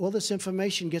Flynn. All this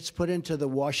information gets put into the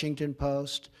Washington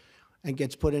Post and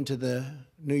gets put into the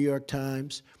New York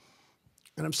Times.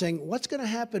 And I'm saying, what's going to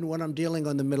happen when I'm dealing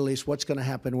on the Middle East? What's going to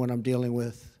happen when I'm dealing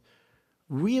with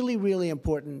really, really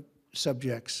important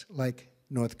subjects like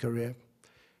North Korea?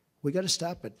 We got to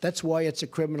stop it. That's why it's a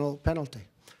criminal penalty.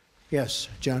 Yes,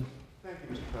 John? Thank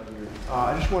you, Mr. President.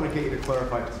 I just want to get you to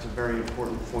clarify, because it's a very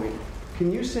important point.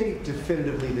 Can you say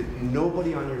definitively that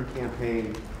nobody on your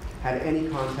campaign had any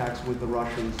contacts with the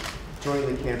Russians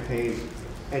during the campaign?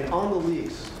 And on the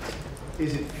leaks,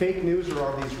 is it fake news or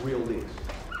are these real leaks?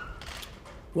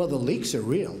 Well, the leaks are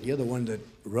real. You're the one that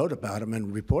wrote about them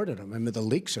and reported them. I mean, the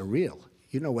leaks are real.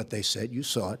 You know what they said. You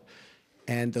saw it.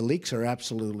 And the leaks are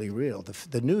absolutely real.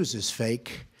 The news is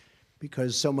fake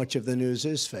because so much of the news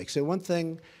is fake. So one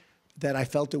thing that I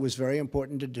felt it was very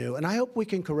important to do, and I hope we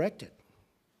can correct it,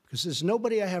 because there's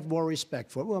nobody I have more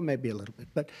respect for, well, maybe a little bit,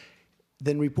 but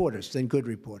than reporters, than good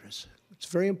reporters. It's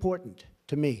very important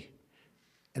to me,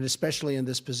 and especially in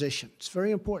this position. It's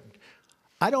very important.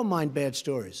 I don't mind bad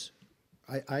stories.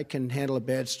 I can handle a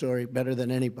bad story better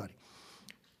than anybody,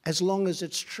 as long as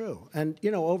it's true. And, you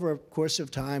know, over a course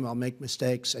of time, I'll make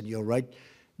mistakes and you'll write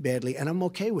badly, and I'm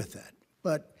okay with that.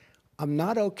 But I'm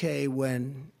not okay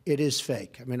when it is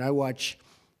fake. I mean, I watch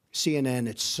CNN,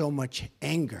 it's so much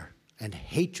anger and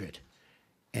hatred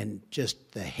and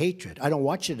just the hatred. I don't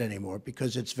watch it anymore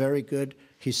because it's very good.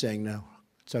 He's saying no.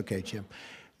 It's okay, Jim.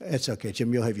 It's okay,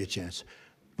 Jim, you'll have your chance.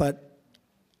 But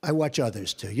I watch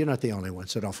others too. You're not the only one,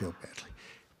 so don't feel badly.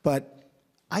 But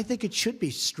I think it should be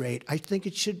straight. I think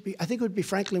it would be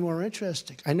frankly more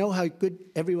interesting. I know how good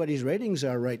everybody's ratings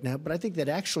are right now, but I think that'd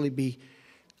actually be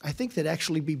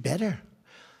better.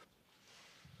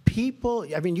 People,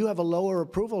 I mean, you have a lower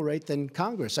approval rate than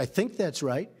Congress. I think that's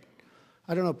right.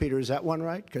 I don't know, Peter, is that one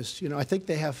right? Because, you know, I think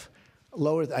they have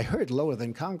lower, I heard lower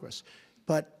than Congress.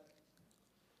 But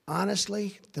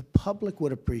honestly, the public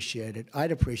would appreciate it.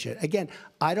 I'd appreciate it. Again,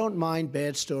 I don't mind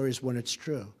bad stories when it's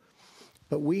true.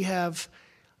 But we have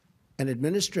an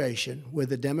administration where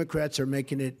the Democrats are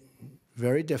making it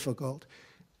very difficult.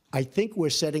 I think we're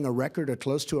setting a record or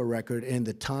close to a record in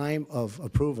the time of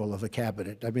approval of a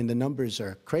cabinet. I mean, the numbers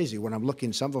are crazy. When I'm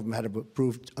looking, some of them had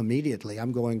approved immediately.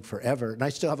 I'm going forever. And I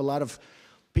still have a lot of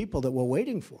people that we're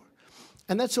waiting for.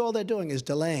 And that's all they're doing is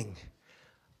delaying.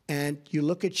 And you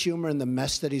look at Schumer and the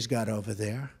mess that he's got over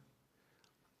there,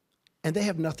 and they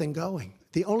have nothing going.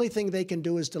 The only thing they can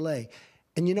do is delay.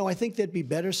 And, you know, I think they'd be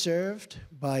better served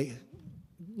by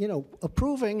you know,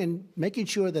 approving and making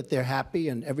sure that they're happy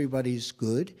and everybody's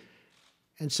good.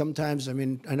 And sometimes, I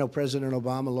mean, I know President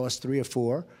Obama lost 3 or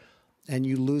 4, and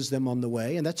you lose them on the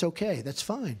way, and that's okay. That's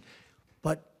fine.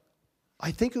 But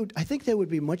I think they would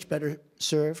be much better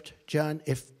served, John,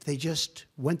 if they just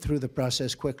went through the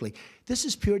process quickly. This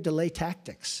is pure delay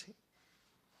tactics.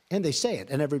 And they say it,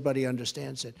 and everybody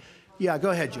understands it. Yeah,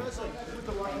 go ahead, Jim.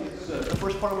 The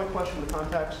first part of my question, the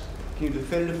contacts, can you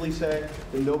definitively say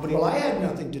that nobody... Well, I had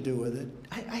nothing to do with it.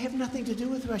 I have nothing to do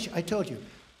with Russia. I told you.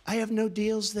 I have no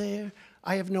deals there.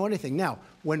 I have no anything. Now,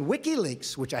 when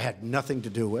WikiLeaks, which I had nothing to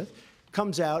do with,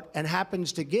 comes out and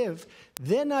happens to give,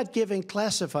 they're not giving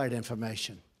classified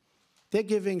information. They're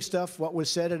giving stuff, what was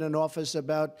said in an office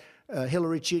about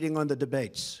Hillary cheating on the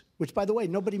debates, which, by the way,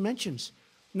 nobody mentions.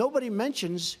 Nobody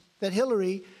mentions that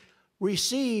Hillary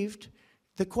received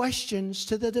the questions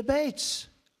to the debates.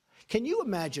 Can you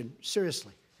imagine,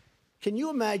 seriously, can you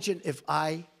imagine if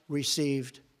I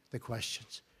received the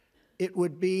questions? It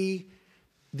would be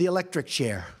the electric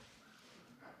chair.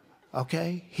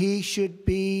 Okay? He should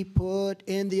be put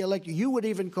in the electric. You would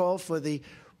even call for the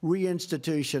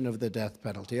reinstitution of the death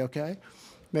penalty, okay?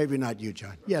 Maybe not you,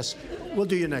 John. Yes, we'll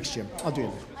do you next, Jim. I'll do you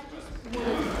next. I just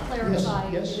wanted to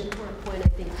clarify Yes. an important point, I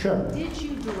think. Sure. Did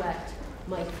you direct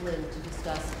Mike Flynn to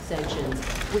discuss sanctions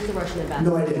with the Russian ambassador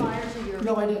No, I didn't. prior to your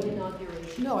No, I didn't.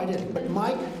 inauguration? No, I didn't. But Then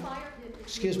Mike, you fired him for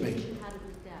excuse me. information he had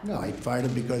leaked out. No, I fired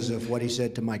him because of what he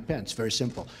said to Mike Pence. Very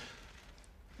simple.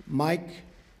 Mike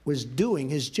was doing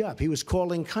his job. He was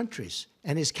calling countries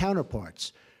and his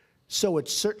counterparts. So it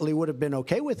certainly would have been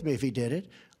okay with me if he did it.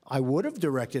 I would have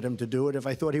directed him to do it if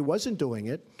I thought he wasn't doing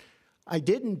it. I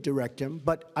didn't direct him,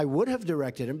 but I would have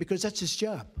directed him because that's his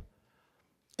job.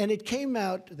 And it came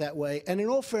out that way. And in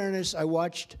all fairness, I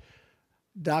watched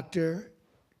Dr.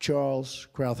 Charles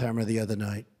Krauthammer the other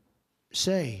night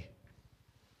say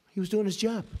he was doing his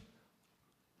job.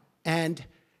 And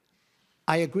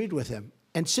I agreed with him.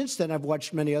 And since then, I've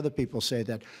watched many other people say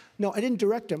that. No, I didn't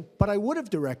direct him, but I would have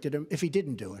directed him if he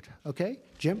didn't do it. Okay?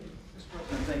 Jim? Mr.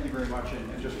 President, thank you very much.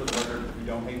 And just for the record, we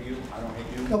don't hate you. I don't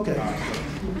hate you.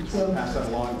 Okay. So pass that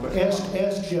along. But, Ask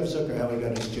Jeff Zucker how he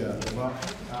got his job. Well,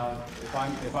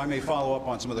 if I may follow up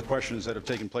on some of the questions that have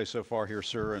taken place so far here,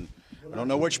 sir, and I don't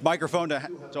know which microphone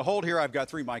to hold here. I've got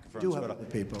 3 microphones. Do have other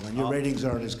people, and your ratings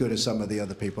aren't as good as some of the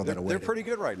other people that are They're waiting. pretty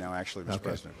good right now, actually, Mr.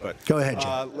 President. But Go ahead,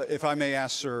 Jim. if I may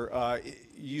ask, sir,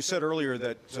 you said earlier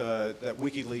that that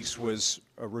WikiLeaks was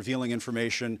revealing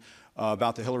information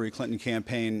about the Hillary Clinton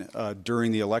campaign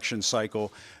during the election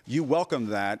cycle. You welcomed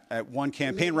that. At one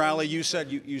campaign rally, you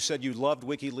said you loved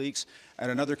WikiLeaks. At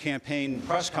another campaign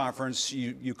press conference,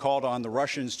 you called on the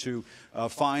Russians to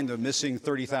find the missing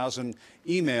 30,000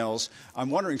 emails.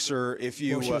 I'm wondering, sir, if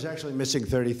you... Well, she was actually missing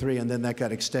 33, and then that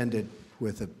got extended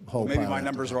with a whole maybe pile my after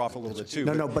numbers that. are off a little bit, too.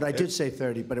 No, but I did say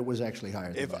 30, but it was actually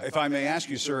higher than that. If I may ask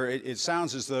you, sir, it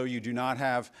sounds as though you do not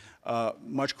have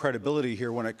much credibility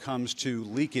here when it comes to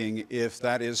leaking, if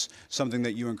that is something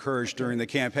that you encouraged during the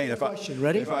campaign. Good question.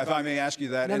 Ready? If I may ask you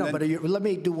that. No, and no, then, but let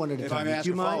me do one at a if time. I may ask Do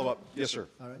you a mind? follow-up. Yes, sir.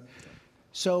 All right.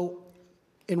 So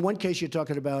in one case, you're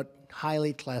talking about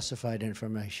highly classified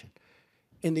information.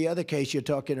 In the other case, you're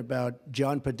talking about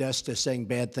John Podesta saying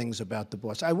bad things about the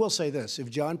boss. I will say this. If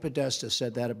John Podesta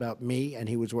said that about me and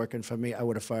he was working for me, I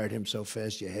would have fired him so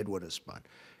fast your head would have spun.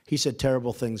 He said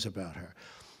terrible things about her.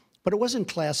 But it wasn't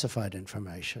classified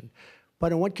information.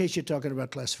 But in one case, you're talking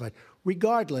about classified.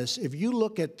 Regardless, if you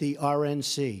look at the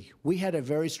RNC, we had a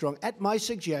very strong, at my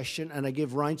suggestion, and I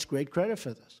give Reince great credit for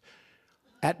this,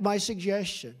 at my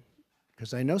suggestion,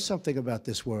 because I know something about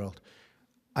this world,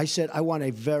 I said, I want a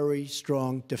very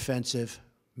strong defensive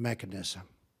mechanism.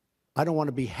 I don't want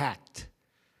to be hacked.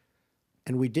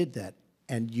 And we did that.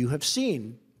 And you have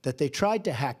seen that they tried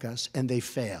to hack us, and they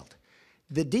failed.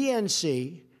 The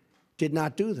DNC did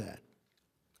not do that.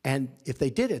 And if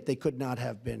they did it, they could not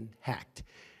have been hacked.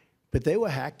 But they were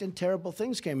hacked, and terrible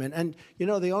things came in. And, you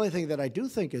know, the only thing that I do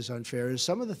think is unfair is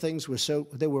some of the things were so,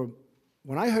 they were,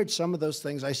 when I heard some of those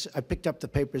things, I picked up the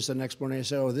papers the next morning and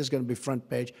said, oh, this is going to be front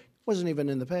page. It wasn't even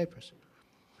in the papers.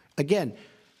 Again,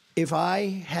 if I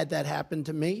had that happen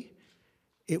to me,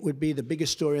 it would be the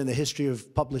biggest story in the history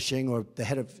of publishing or the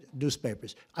head of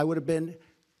newspapers. I would have been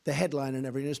the headline in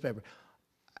every newspaper.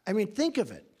 I mean, think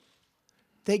of it.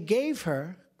 They gave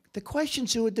her the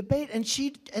questions to a debate, and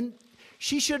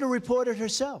she should have reported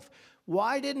herself.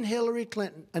 Why didn't Hillary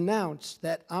Clinton announce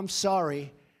that, I'm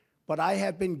sorry, but I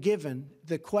have been given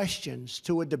the questions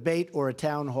to a debate or a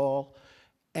town hall,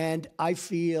 and I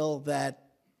feel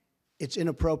that it's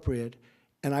inappropriate,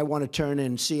 and I want to turn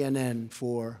in CNN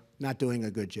for not doing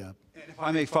a good job. If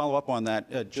I may follow up on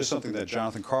that, just something that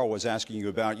Jonathan Karl was asking you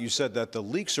about. You said that the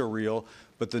leaks are real,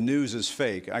 but the news is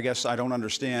fake. I guess I don't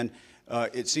understand.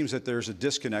 It seems that there's a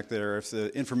disconnect there. If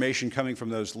the information coming from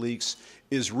those leaks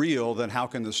is real, then how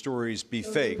can the stories be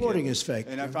fake? The reporting is fake.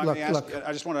 And if I may ask, Look,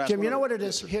 I just want to ask Jim, you know what it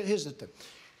is? Here's the thing.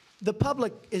 The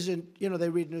public isn't, you know, they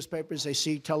read newspapers, they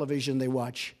see television, they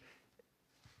watch.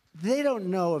 They don't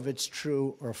know if it's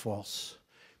true or false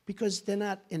because they're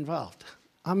not involved.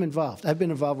 I'm involved. I've been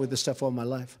involved with this stuff all my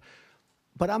life,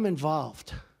 but I'm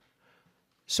involved.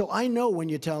 So I know when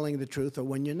you're telling the truth or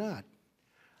when you're not.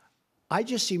 I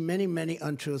just see many, many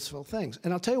untruthful things.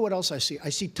 And I'll tell you what else I see. I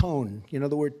see tone, you know,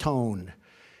 the word tone.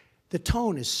 The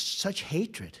tone is such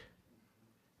hatred.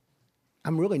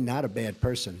 I'm really not a bad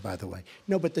person, by the way.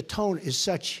 No, but the tone is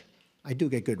such, I do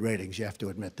get good ratings, you have to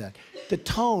admit that. The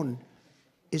tone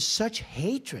is such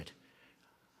hatred.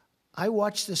 I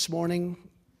watched this morning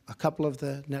a couple of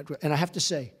the network, and I have to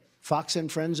say, Fox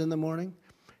and Friends in the morning,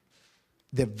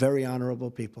 they're very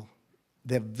honorable people.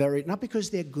 They're very, not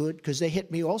because they're good, because they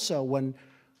hit me also when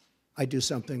I do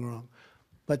something wrong,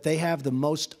 but they have the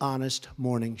most honest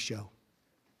morning show.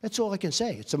 That's all I can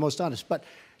say. It's the most honest. But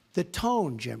the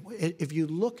tone, Jim, if you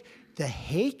look, the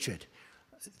hatred,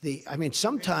 I mean,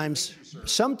 sometimes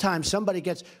somebody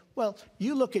gets, well,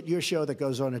 you look at your show that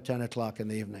goes on at 10 o'clock in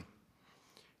the evening.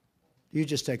 You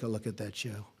just take a look at that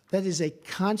show. That is a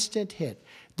constant hit.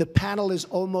 The panel is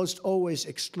almost always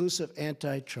exclusive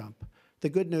anti-Trump. The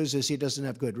good news is he doesn't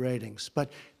have good ratings.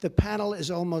 But the panel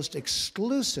is almost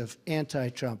exclusive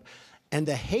anti-Trump. And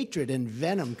the hatred and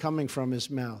venom coming from his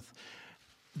mouth,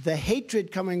 the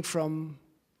hatred coming from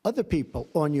other people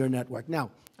on your network.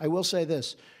 Now, I will say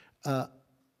this.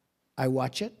 I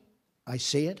watch it. I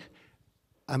see it.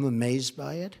 I'm amazed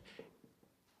by it.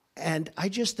 And I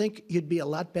just think you'd be a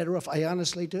lot better off. I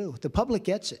honestly do. The public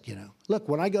gets it, you know. Look,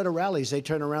 when I go to rallies, they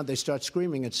turn around, they start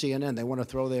screaming at CNN. They want to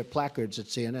throw their placards at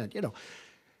CNN. You know,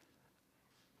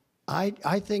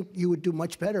 I think you would do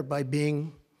much better by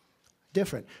being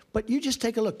different. But you just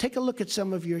take a look. Take a look at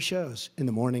some of your shows in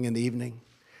the morning and the evening.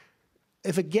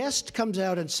 If a guest comes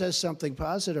out and says something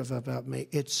positive about me,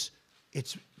 it's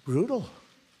brutal.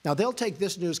 Now, they'll take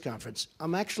this news conference.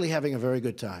 I'm actually having a very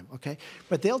good time, okay?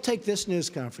 But they'll take this news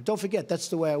conference. Don't forget, that's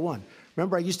the way I won.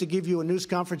 Remember, I used to give you a news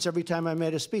conference every time I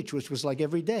made a speech, which was like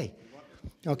every day,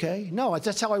 okay? No,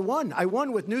 that's how I won. I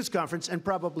won with news conference and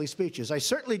probably speeches. I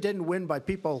certainly didn't win by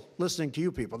people listening to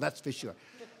you people, that's for sure.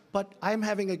 But I'm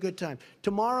having a good time.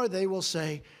 Tomorrow they will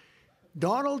say,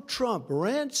 Donald Trump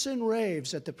rants and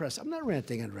raves at the press. I'm not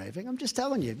ranting and raving. I'm just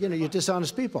telling you, you know, you're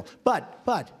dishonest people. But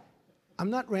I'm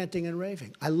not ranting and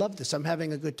raving. I love this. I'm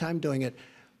having a good time doing it.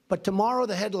 But tomorrow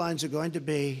the headlines are going to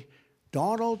be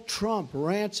Donald Trump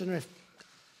rants and raves.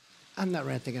 I'm not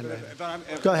ranting and raving.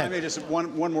 Go ahead. I may just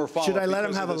one more follow-up. Should I let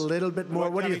him have a little bit more?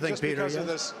 What do you think, Peter?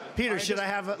 Peter, should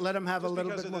I let him have a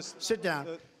little bit more? Sit down.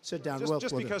 Sit down. We'll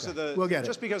get it.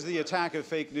 Just because of the attack of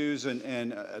fake news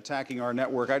and attacking our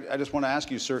network, I just want to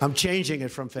ask you, sir. I'm changing it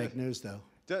from fake news, though.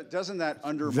 Doesn't that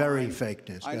undermine? Very fake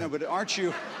news. I know, but aren't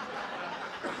you?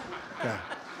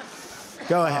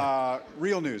 Go ahead.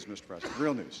 Real news, Mr. President,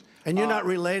 real news. And you're not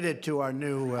related to our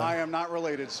new... I am not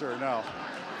related, sir, no.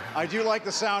 I do like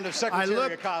the sound of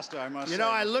Secretary Acosta, I must say. You know,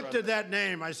 I looked at that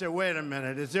name. I said, wait a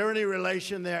minute. Is there any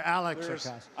relation there? Alex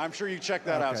Acosta. I'm sure you checked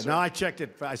that out, sir. No, I checked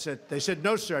it. They said,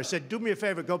 no, sir. I said, do me a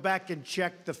favor. Go back and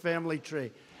check the family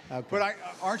tree. Okay. But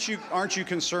aren't you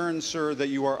concerned, sir, that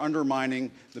you are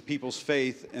undermining the people's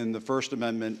faith in the First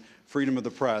Amendment, freedom of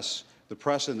the press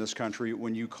in this country,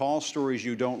 when you call stories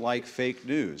you don't like fake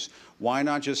news? Why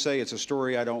not just say it's a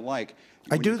story I don't like?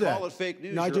 I do that. When you call it fake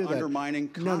news, you're undermining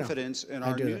confidence in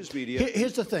our news media.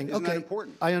 Here's the thing. Isn't that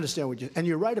important? I understand what and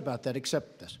you're right about that,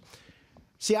 except this.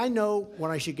 See, I know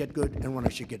when I should get good and when I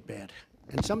should get bad.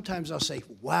 And sometimes I'll say,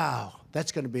 wow,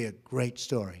 that's going to be a great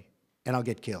story, and I'll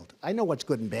get killed. I know what's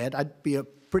good and bad. I'd be a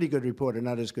pretty good reporter,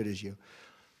 not as good as you.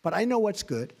 But I know what's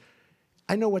good.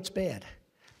 I know what's bad.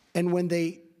 And when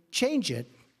they change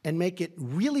it and make it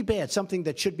really bad, something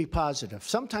that should be positive,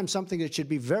 sometimes something that should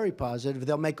be very positive,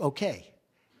 they'll make okay.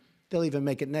 They'll even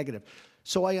make it negative.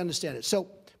 So I understand it.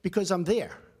 So because I'm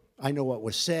there, I know what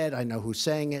was said, I know who's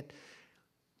saying it,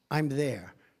 I'm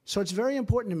there. So it's very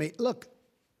important to me. Look,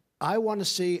 I want to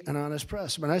see an honest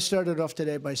press. When I started off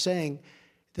today by saying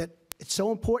that it's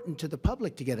so important to the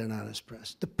public to get an honest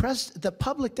press. The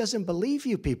public doesn't believe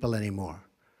you people anymore.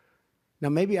 Now,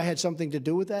 maybe I had something to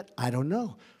do with that. I don't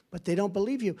know. But they don't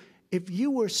believe you. If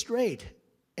you were straight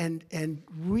and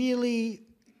really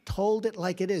told it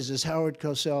like it is, as Howard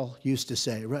Cosell used to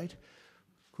say, right?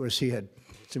 Of course, he had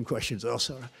some questions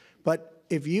also. But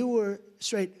if you were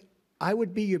straight, I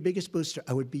would be your biggest booster.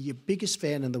 I would be your biggest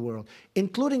fan in the world,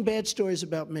 including bad stories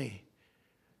about me.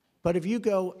 But if you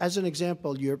go, as an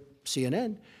example, your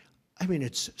CNN, I mean,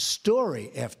 it's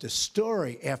story after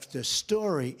story after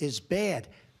story is bad.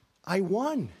 I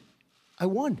won. I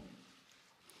won.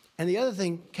 And the other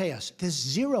thing, chaos. There's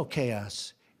zero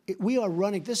chaos. We are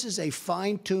running, this is a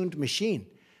fine-tuned machine.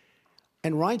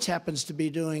 And Reince happens to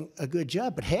be doing a good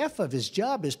job, but half of his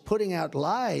job is putting out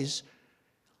lies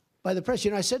by the press. You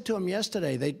know, I said to him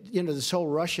yesterday, this whole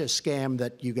Russia scam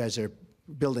that you guys are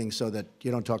building so that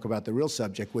you don't talk about the real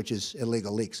subject, which is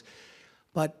illegal leaks.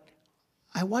 But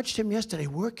I watched him yesterday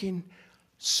working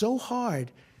so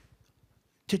hard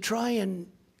to try and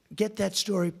get that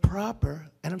story proper.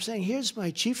 And I'm saying, here's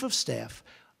my chief of staff,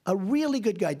 a really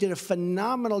good guy, did a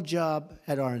phenomenal job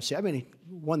at RNC. I mean, he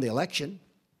won the election,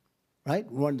 right?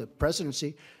 Won the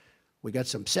presidency. We got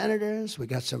some senators. We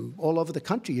got some all over the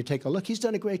country. You take a look. He's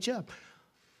done a great job.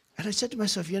 And I said to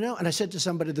myself, you know, and I said to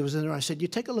somebody that was in there, I said, you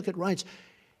take a look at Reince.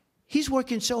 He's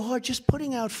working so hard just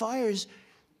putting out fires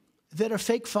that are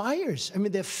fake fires. I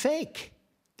mean, they're fake.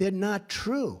 They're not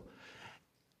true.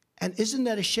 And isn't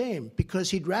that a shame?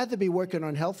 Because he'd rather be working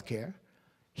on health care.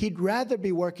 He'd rather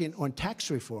be working on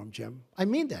tax reform, Jim. I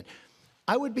mean that.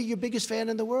 I would be your biggest fan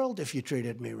in the world if you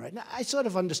treated me right. Now, I sort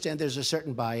of understand there's a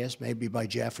certain bias, maybe by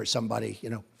Jeff or somebody,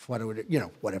 for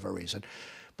whatever reason.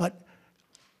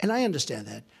 And I understand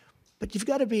that. But you've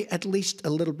got to be at least a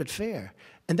little bit fair.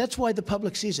 And that's why the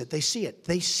public sees it. They see it.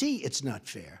 They see it's not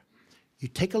fair. You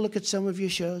take a look at some of your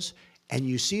shows, and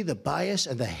you see the bias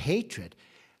and the hatred.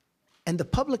 And the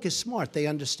public is smart. They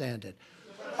understand it.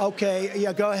 Okay,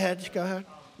 yeah, go ahead. Go ahead.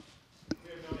 We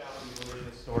have no doubt we believe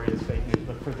this story is fake news,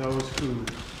 but for those who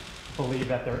believe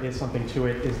that there is something to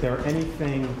it, is there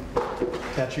anything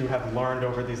that you have learned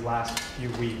over these last few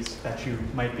weeks that you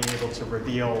might be able to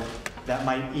reveal that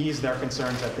might ease their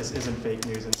concerns that this isn't fake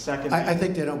news? And secondly, I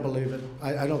think they don't believe it.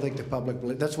 I don't think the public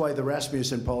believes it. That's why the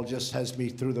Rasmussen poll just has me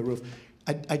through the roof.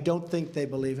 I don't think they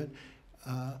believe it.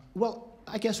 Well,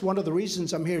 I guess one of the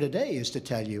reasons I'm here today is to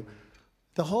tell you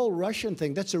the whole Russian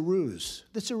thing, that's a ruse.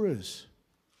 That's a ruse.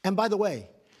 And by the way,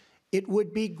 it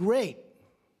would be great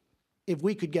if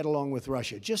we could get along with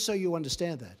Russia, just so you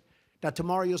understand that. Now,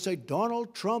 tomorrow you'll say,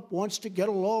 Donald Trump wants to get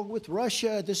along with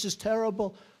Russia. This is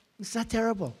terrible. It's not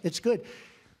terrible. It's good.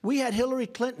 We had Hillary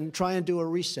Clinton try and do a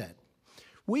reset.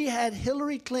 We had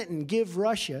Hillary Clinton give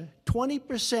Russia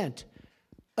 20%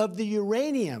 of the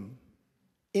uranium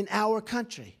in our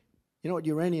country. You know what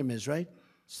uranium is, right?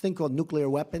 It's a thing called nuclear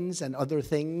weapons and other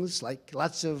things, like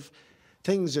lots of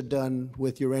things are done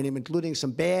with uranium, including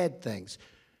some bad things.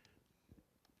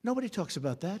 Nobody talks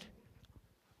about that.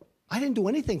 I didn't do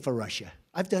anything for Russia.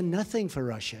 I've done nothing for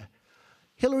Russia.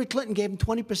 Hillary Clinton gave them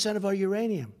 20% of our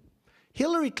uranium.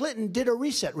 Hillary Clinton did a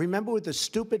reset. Remember with the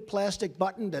stupid plastic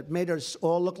button that made us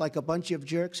all look like a bunch of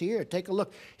jerks? Here, take a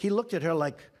look. He looked at her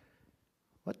like,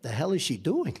 what the hell is she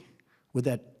doing with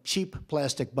that cheap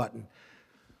plastic button?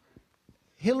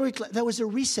 Hillary Clinton, that was a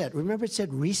reset. Remember it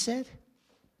said reset?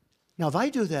 Now, if I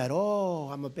do that, oh,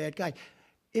 I'm a bad guy.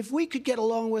 If we could get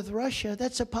along with Russia,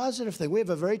 that's a positive thing. We have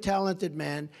a very talented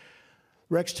man,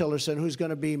 Rex Tillerson, who's going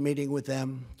to be meeting with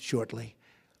them shortly.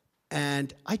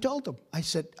 And I told him, I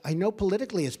said, I know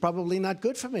politically it's probably not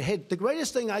good for me. Hey, the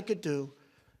greatest thing I could do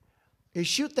is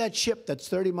shoot that ship that's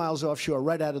 30 miles offshore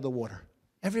right out of the water.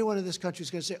 Everyone in this country is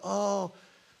going to say, oh,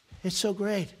 it's so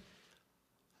great.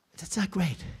 That's not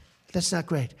great. That's not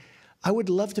great. I would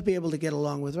love to be able to get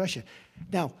along with Russia.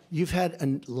 Now, you've had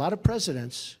a lot of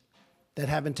presidents that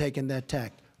haven't taken that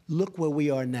tack. Look where we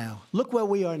are now. Look where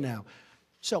we are now.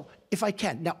 So if I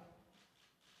can, now,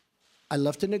 I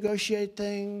love to negotiate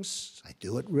things. I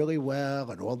do it really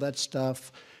well and all that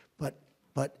stuff.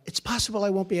 But it's possible I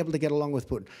won't be able to get along with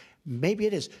Putin. Maybe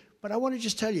it is. But I want to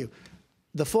just tell you,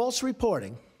 the false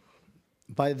reporting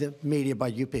by the media, by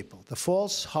you people, the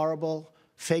false, horrible,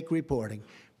 fake reporting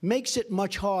makes it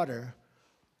much harder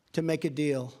to make a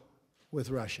deal with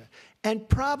Russia. And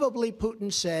probably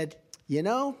Putin said, you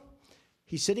know,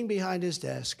 he's sitting behind his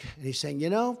desk, and he's saying, you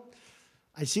know,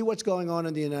 I see what's going on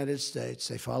in the United States.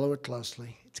 They follow it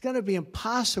closely. It's going to be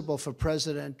impossible for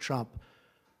President Trump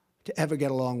to ever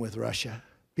get along with Russia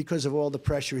because of all the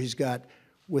pressure he's got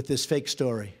with this fake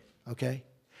story, okay?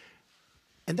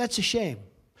 And that's a shame,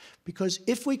 because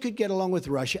if we could get along with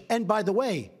Russia, and by the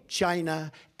way,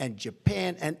 China and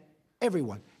Japan and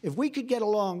everyone, if we could get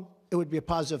along, it would be a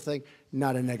positive thing,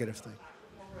 not a negative thing.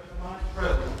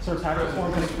 So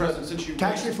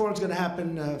Tax reform is going to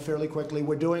happen fairly quickly.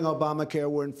 We're doing Obamacare.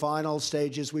 We're in final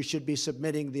stages. We should be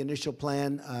submitting the initial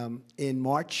plan in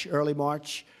March, early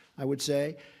March, I would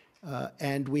say.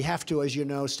 And we have to, as you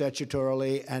know,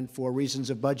 statutorily and for reasons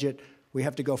of budget, we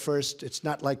have to go first. It's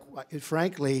not like,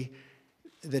 frankly,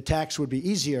 the tax would be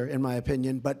easier, in my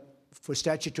opinion, but for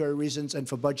statutory reasons and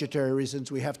for budgetary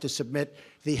reasons, we have to submit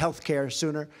the health care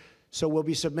sooner. So we'll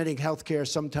be submitting health care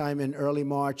sometime in early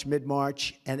March,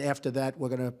 mid-March, and after that, we're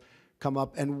going to come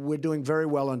up, and we're doing very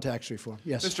well on tax reform.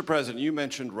 Yes. Mr. President, you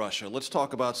mentioned Russia. Let's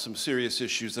talk about some serious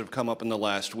issues that have come up in the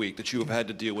last week that you have had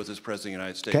to deal with as President of the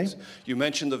United States. Okay. You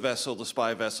mentioned the vessel, the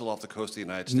spy vessel off the coast of the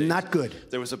United States. Not good.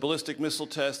 There was a ballistic missile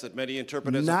test that many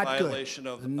interpret as a violation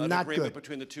of an agreement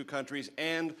between the two countries,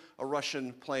 and a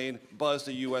Russian plane buzzed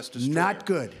a U.S. destroyer. Not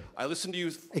good. I listened to you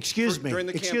during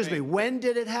the Excuse me. campaign. When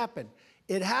did it happen?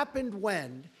 It happened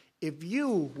when, if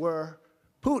you were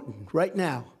Putin right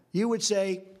now, you would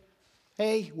say,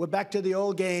 hey, we're back to the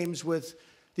old games with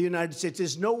the United States.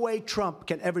 There's no way Trump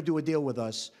can ever do a deal with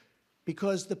us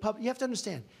because the public, you have to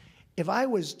understand, if I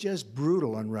was just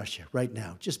brutal on Russia right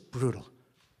now, just brutal,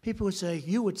 people would say,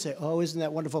 you would say, oh, isn't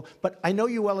that wonderful? But I know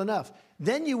you well enough.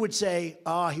 Then you would say,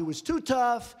 oh, he was too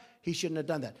tough. He shouldn't have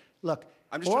done that. Look,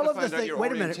 I'm just all trying to of the find out things, your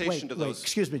wait a minute, orientation wait, to those.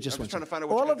 excuse me just I'm one just trying to second. find out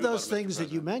what all you're of gonna do those about it, Mr. things that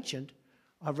you President. mentioned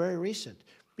are very recent.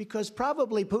 Because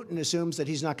probably Putin assumes that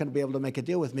he's not going to be able to make a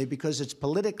deal with me because it's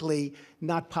politically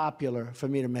not popular for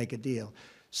me to make a deal.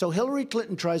 So Hillary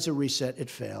Clinton tries a reset. It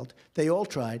failed. They all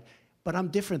tried. But I'm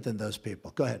different than those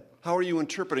people. Go ahead. How are you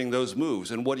interpreting those moves,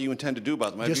 and what do you intend to do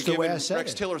about them? Just Have the you way given I said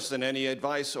Rex it. Tillerson any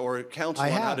advice or counsel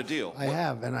on how to deal? I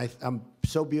have, and I'm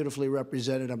so beautifully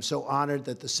represented. I'm so honored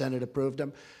that the Senate approved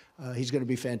him. He's going to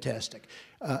be fantastic.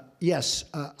 Yes,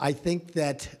 I think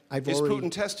that Is Putin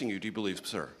testing you, do you believe,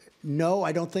 sir? No,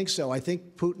 I don't think so. I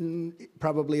think Putin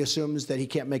probably assumes that he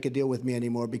can't make a deal with me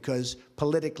anymore because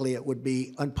politically it would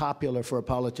be unpopular for a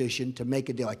politician to make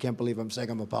a deal. I can't believe I'm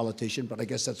saying I'm a politician, but I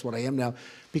guess that's what I am now.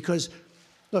 Because,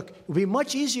 look, it would be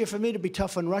much easier for me to be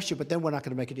tough on Russia, but then we're not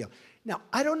going to make a deal. Now,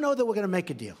 I don't know that we're going to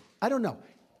make a deal. I don't know.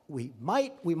 We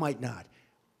might not.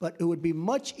 But it would be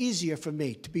much easier for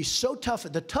me to be so tough.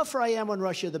 The tougher I am on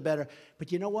Russia, the better.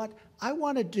 But you know what? I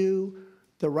want to do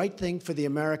the right thing for the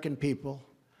American people.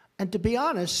 And to be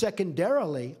honest,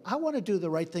 secondarily, I want to do the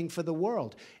right thing for the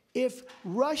world. If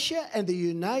Russia and the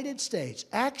United States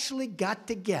actually got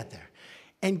together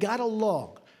and got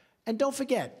along, and don't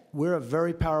forget, we're a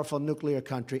very powerful nuclear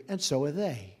country, and so are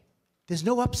they. There's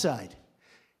no upside.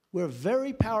 We're a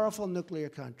very powerful nuclear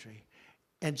country,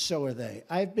 and so are they.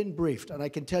 I've been briefed, and I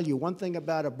can tell you one thing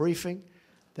about a briefing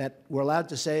that we're allowed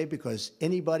to say because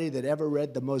anybody that ever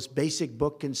read the most basic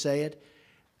book can say it.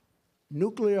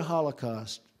 Nuclear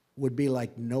holocaust would be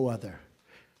like no other.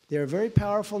 They're a very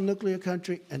powerful nuclear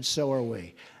country, and so are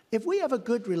we. If we have a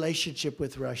good relationship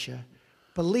with Russia,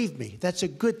 believe me, that's a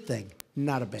good thing,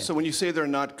 not a bad thing. So when you say they're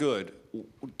not good,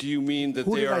 do you mean that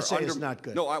Who they did are I say under... is not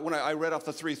good? No, when I read off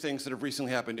the three things that have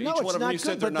recently happened, No, each it's one of them not you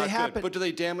said good, they're but they not happen. good. But do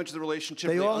they damage the relationship?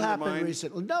 They Do all undermine happened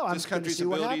recently. No, I'm this going to country's see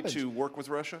what ability happens. to work with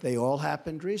Russia? They all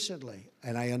happened recently,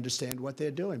 and I understand what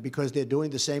they're doing because they're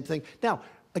doing the same thing. Now,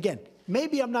 again,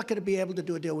 maybe I'm not going to be able to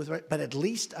do a deal with Russia, but at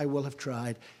least I will have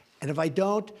tried. And if I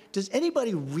don't, does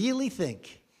anybody really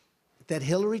think that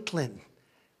Hillary Clinton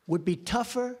would be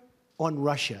tougher on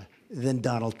Russia than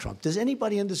Donald Trump? Does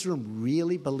anybody in this room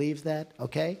really believe that?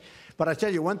 Okay? But I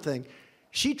tell you one thing,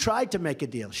 she tried to make a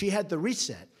deal. She had the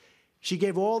reset. She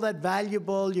gave all that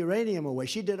valuable uranium away.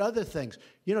 She did other things.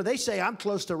 You know, they say I'm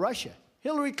close to Russia.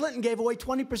 Hillary Clinton gave away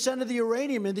 20% of the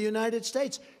uranium in the United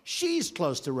States. She's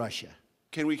close to Russia.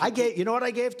 Can we you know what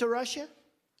I gave to Russia?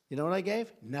 You know what I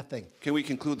gave? Nothing. Can we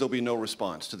conclude there'll be no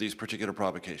response to these particular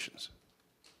provocations?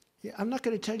 Yeah, I'm not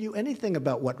going to tell you anything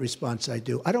about what response I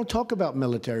do. I don't talk about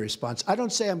military response. I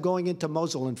don't say I'm going into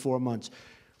Mosul in 4 months.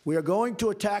 We are going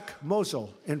to attack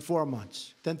Mosul in 4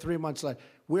 months. Then 3 months later,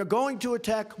 we are going to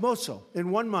attack Mosul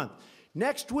in 1 month.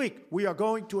 Next week, we are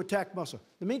going to attack Mosul.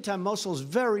 In the meantime, Mosul is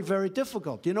very, very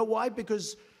difficult. You know why?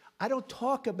 Because I don't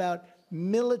talk about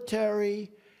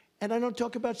military, and I don't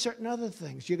talk about certain other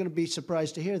things. You're going to be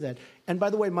surprised to hear that. And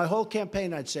by the way, my whole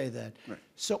campaign, I'd say that. Right.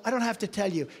 So I don't have to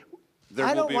tell you.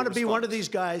 I don't want to be one of these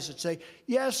guys that say,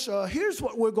 yes, here's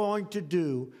what we're going to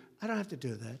do. I don't have to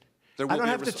do that. I don't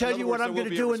have to tell you what I'm going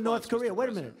to do in North Korea. Wait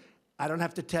a minute. I don't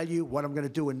have to tell you what I'm going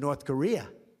to do in North Korea.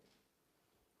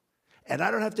 And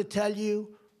I don't have to tell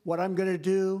you what I'm going to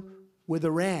do with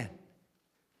Iran.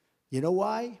 You know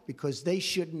why? Because they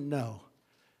shouldn't know.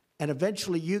 And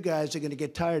eventually you guys are going to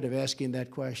get tired of asking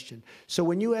that question. So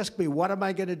when you ask me, what am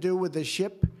I going to do with the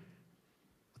ship,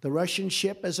 the Russian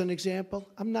ship as an example,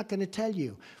 I'm not going to tell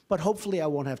you. But hopefully I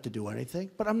won't have to do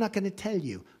anything. But I'm not going to tell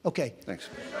you. Okay. Thanks.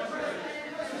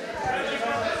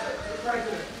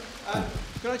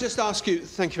 Can I just ask you,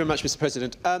 thank you very much, Mr.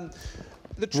 President.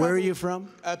 Where are you from?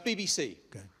 BBC.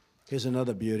 Okay. Here's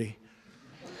another beauty.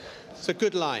 It's a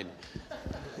good line.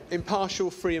 Impartial,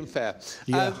 free and fair.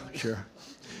 Yeah, sure.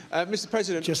 Mr.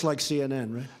 President. Just like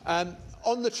CNN, right?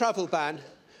 On the travel ban,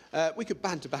 we could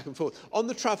banter back and forth. On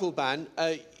the travel ban,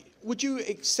 would you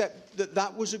accept that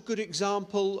that was a good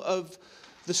example of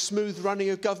the smooth running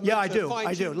of government? Yeah, I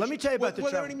do. Let me tell you about the travel.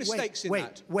 Were there any mistakes in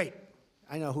that? Wait.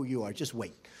 I know who you are. Just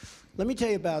wait. Let me tell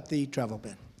you about the travel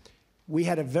ban. We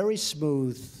had a very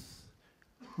smooth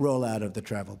rollout of the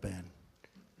travel ban,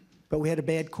 but we had a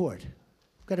bad court.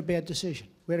 We got a bad decision.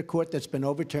 We had a court that's been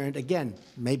overturned, again,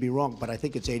 may be wrong, but I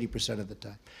think it's 80% of the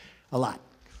time, a lot.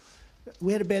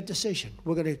 We had a bad decision.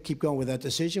 We're going to keep going with that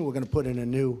decision. We're going to put in a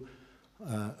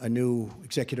new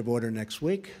executive order next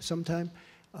week sometime,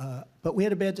 but we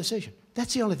had a bad decision.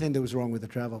 That's the only thing that was wrong with the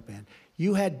travel ban.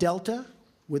 You had Delta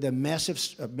with a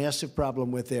massive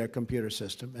problem with their computer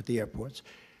system at the airports.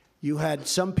 You had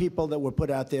some people that were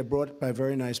put out there, brought by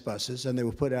very nice buses, and they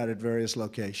were put out at various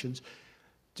locations.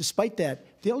 Despite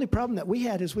that, the only problem that we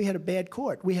had is we had a bad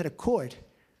court. We had a court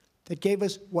that gave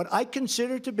us what I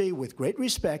consider to be, with great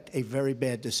respect, a very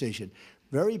bad decision.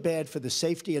 Very bad for the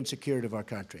safety and security of our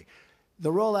country.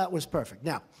 The rollout was perfect.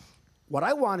 Now, what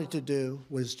I wanted to do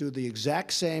was do the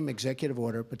exact same executive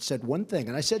order, but said one thing,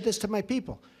 and I said this to my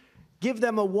people: give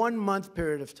them a 1-month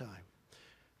period of time.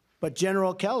 But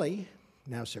General Kelly,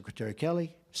 now Secretary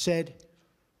Kelly, said,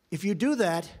 if you do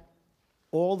that,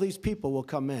 all these people will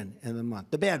come in the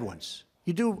month, the bad ones.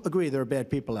 You do agree there are bad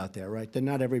people out there, right? They're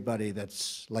not everybody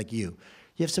that's like you.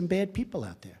 You have some bad people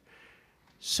out there.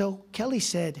 So Kelly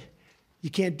said, you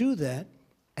can't do that.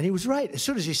 And he was right. As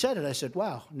soon as he said it, I said,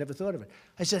 wow, never thought of it.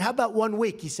 I said, how about 1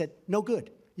 week? He said, no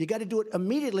good. You got to do it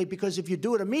immediately, because if you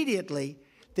do it immediately,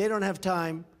 they don't have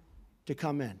time to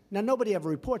come in. Now, nobody ever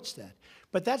reports that.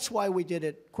 But that's why we did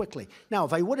it quickly. Now,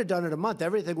 if I would have done it a month,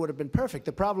 everything would have been perfect.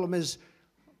 The problem is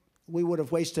we would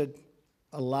have wasted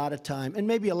a lot of time and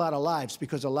maybe a lot of lives,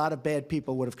 because a lot of bad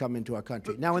people would have come into our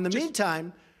country. Now, in the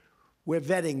meantime, we're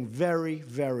vetting very,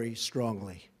 very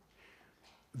strongly.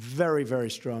 Very, very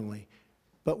strongly.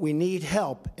 But we need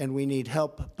help, and we need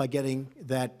help by getting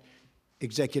that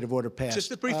executive order passed.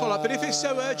 Just a brief follow-up, but if it's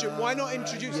so urgent, why not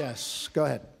introduce... Yes, go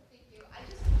ahead.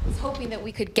 I was hoping that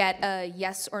we could get a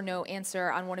yes or no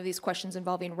answer on one of these questions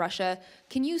involving Russia.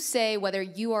 Can you say whether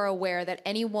you are aware that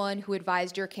anyone who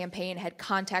advised your campaign had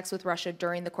contacts with Russia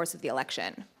during the course of the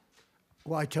election?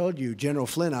 Well, I told you, General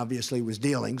Flynn obviously was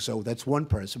dealing, so that's one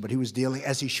person, but he was dealing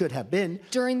as he should have been.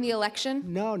 During the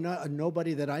election? No,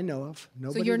 nobody that I know of.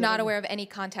 So you're not aware of any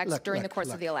contacts during the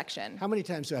course of the election? How many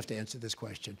times do I have to answer this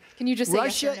question? Can you just say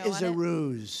Russia yes or no is a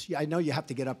ruse. Yeah, I know you have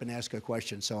to get up and ask a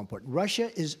question, so important.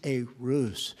 Russia is a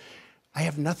ruse. I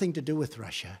have nothing to do with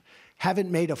Russia.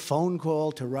 Haven't made a phone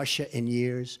call to Russia in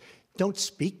years. Don't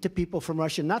speak to people from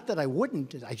Russia. Not that I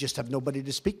wouldn't. I just have nobody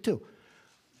to speak to.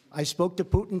 I spoke to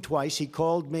Putin twice. He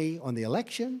called me on the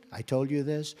election. I told you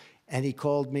this. And he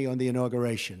called me on the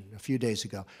inauguration a few days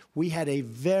ago. We had a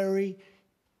very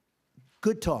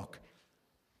good talk,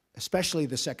 especially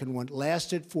the second one.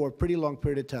 Lasted for a pretty long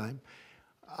period of time.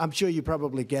 I'm sure you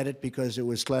probably get it because it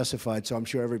was classified, so I'm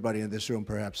sure everybody in this room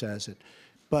perhaps has it.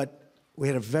 But we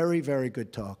had a very, very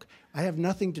good talk. I have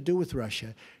nothing to do with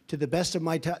Russia. To the best of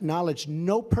my knowledge,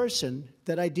 no person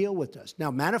that I deal with does.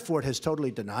 Now, Manafort has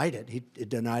totally denied it. He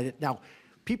denied it. Now,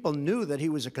 people knew that he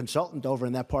was a consultant over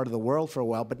in that part of the world for a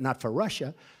while, but not for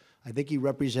Russia. I think he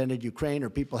represented Ukraine or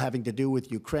people having to do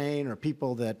with Ukraine or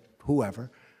people that,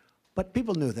 whoever. But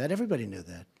people knew that. Everybody knew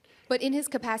that. But in his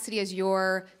capacity as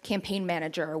your campaign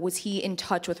manager, was he in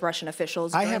touch with Russian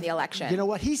officials during the election? You know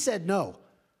what? He said no.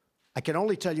 I can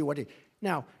only tell you what he...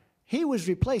 Now, he was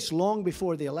replaced long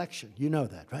before the election. You know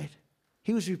that, right?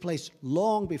 He was replaced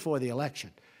long before the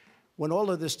election. When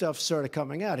all of this stuff started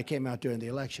coming out, it came out during the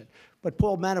election. But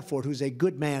Paul Manafort, who's a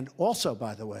good man also,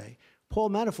 by the way, Paul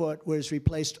Manafort was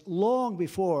replaced long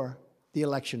before the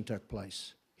election took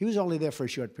place. He was only there for a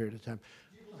short period of time.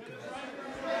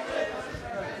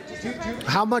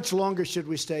 How much longer should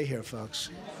we stay here, folks?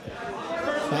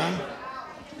 Huh?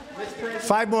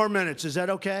 5 more minutes. Is that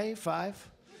okay? 5?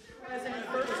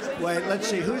 Wait, let's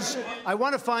see. I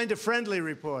want to find a friendly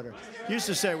reporter. Used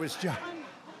to say it was John.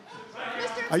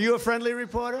 Are you a friendly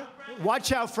reporter? Watch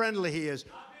how friendly he is.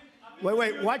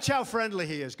 Wait. Watch how friendly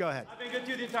he is. Go ahead. I've been good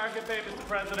to the entire campaign, Mr.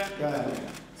 President. Go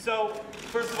ahead. So,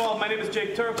 first of all, my name is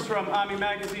Jake Turks from Army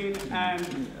Magazine,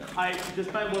 and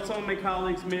despite what some of my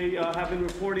colleagues may have been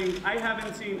reporting, I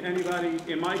haven't seen anybody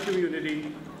in my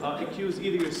community accuse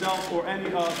either yourself or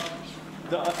anyone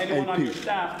on your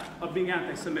staff of being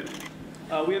anti-Semitic.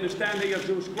 We understand that you have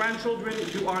Jewish grandchildren.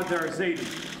 You are their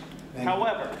Zaidi.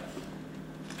 However,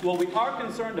 What we are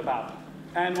concerned about,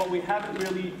 and what we haven't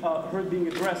really heard being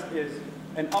addressed, is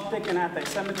an uptick in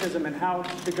anti-Semitism and how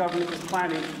the government is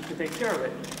planning to take care of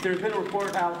it. There's been a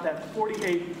report out that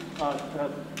 48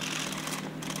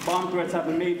 bomb threats have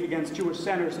been made against Jewish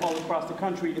centers all across the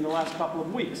country in the last couple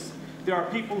of weeks. There are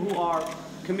people who are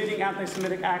committing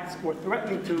anti-Semitic acts or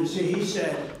threatening to. You see, he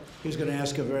said he was going to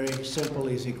ask a very simple,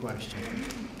 easy question.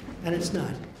 And it's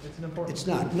not. It's an important. It's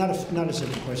not. Not a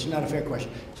simple question, not a fair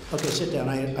question. Okay, sit down.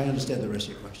 I understand the rest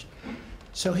of your question.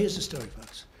 So here's the story,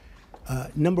 folks.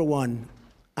 Number one,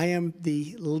 I am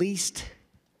the least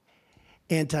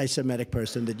anti-Semitic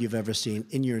person that you've ever seen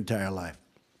in your entire life.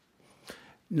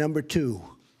 Number two,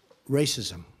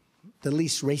 racism, the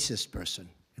least racist person.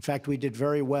 In fact, we did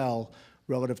very well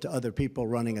relative to other people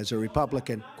running as a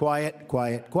Republican. Quiet,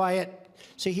 quiet, quiet.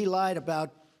 See, he lied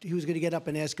about, he was going to get up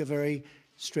and ask a very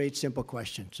straight, simple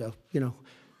question. So, you know,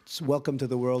 it's welcome to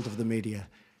the world of the media.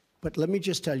 But let me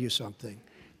just tell you something,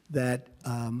 that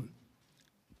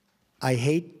I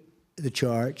hate the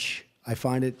charge. I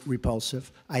find it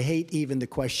repulsive. I hate even the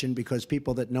question, because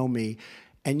people that know me,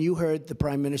 and you heard the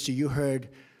Prime Minister, you heard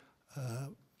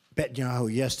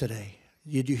Netanyahu yesterday.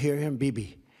 Did you hear him,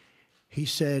 Bibi? He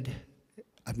said,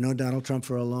 I've known Donald Trump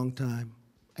for a long time.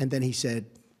 And then he said,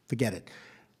 forget it.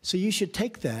 So you should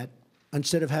take that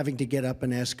instead of having to get up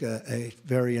and ask a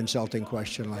very insulting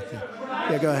question like that.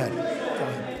 Yeah, go ahead. Go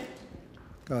ahead.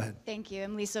 Go ahead. Thank you.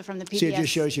 I'm Lisa from the PBS. See, it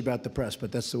just shows you about the press,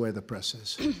 but that's the way the press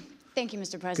is. Thank you,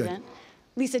 Mr. President.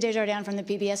 Lisa Desjardins from the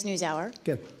PBS NewsHour.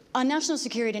 Good. On national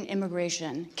security and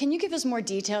immigration, can you give us more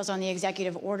details on the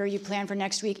executive order you plan for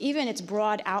next week, even its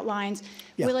broad outlines?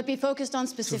 Yeah. Will it be focused on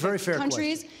specific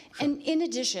countries? Sure. And in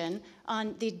addition,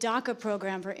 on the DACA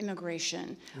program for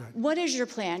immigration, Right. What is your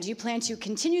plan? Do you plan to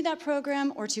continue that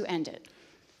program or to end it?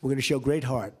 We're going to show great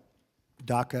heart.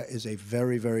 DACA is a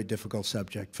very, very difficult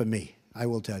subject for me, I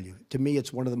will tell you. To me,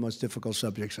 it's one of the most difficult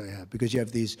subjects I have, because you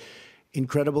have these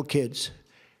incredible kids.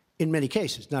 In many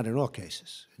cases, not in all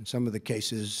cases. In some of the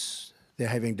cases, they're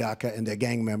having DACA and they're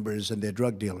gang members and they're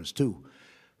drug dealers too.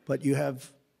 But you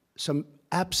have some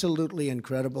absolutely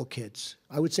incredible kids.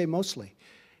 I would say mostly.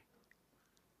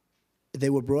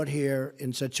 They were brought here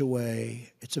in such a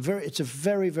way. It's a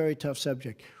very, very tough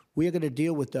subject. We are going to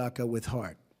deal with DACA with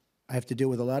heart. I have to deal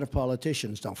with a lot of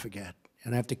politicians, don't forget.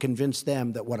 And I have to convince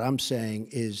them that what I'm saying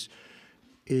is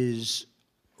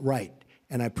right.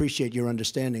 And I appreciate your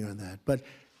understanding on that. But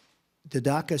the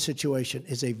DACA situation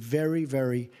is a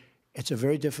very, it's a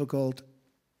very difficult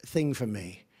thing for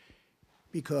me,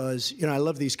 because, you know, I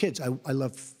love these kids. I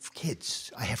love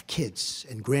kids. I have kids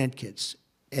and grandkids.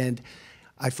 And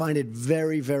I find it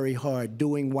very, very hard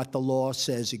doing what the law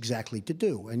says exactly to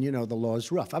do. And, you know, the law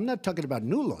is rough. I'm not talking about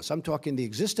new laws. I'm talking the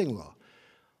existing law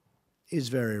is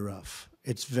very rough.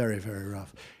 It's very, very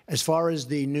rough. As far as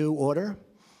the new order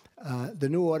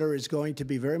is going to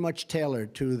be very much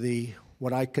tailored to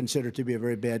what I consider to be a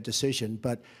very bad decision,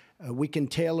 but we can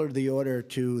tailor the order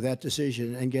to that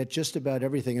decision and get just about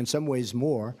everything, in some ways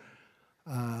more,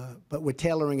 but we're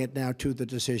tailoring it now to the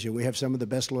decision. We have some of the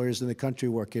best lawyers in the country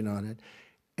working on it,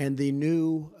 and the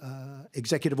new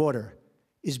executive order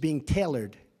is being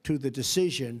tailored to the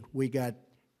decision we got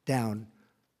down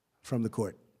from the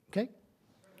court. Okay?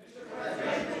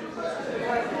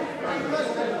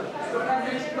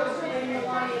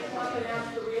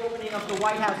 Of the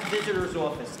White House Visitor's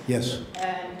Office. Yes.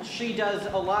 And she does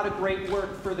a lot of great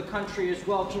work for the country as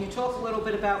well. Can you talk a little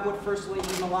bit about what First Lady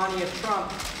Melania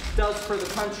Trump does for the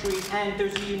country? And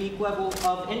there's a unique level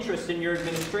of interest in your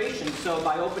administration. So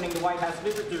by opening the White House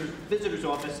Visitor's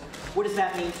Office, what does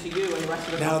that mean to you and the rest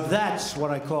of the Now country? that's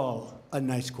what I call a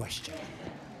nice question.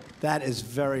 That is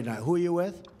very nice. Who are you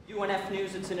with? UNF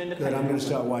News, it's an independent. Good, I'm going to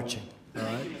start watching. All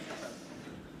right.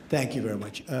 Thank you very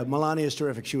much. Melania is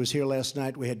terrific. She was here last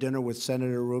night. We had dinner with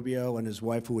Senator Rubio and his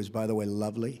wife, who is, by the way,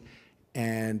 lovely.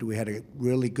 And we had a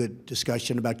really good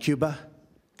discussion about Cuba,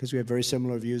 because we have very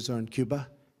similar views on Cuba.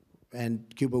 And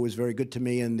Cuba was very good to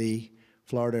me in the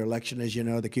Florida election, as you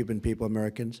know, the Cuban people,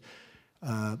 Americans.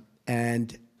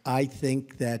 And I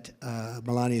think that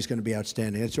Melania is going to be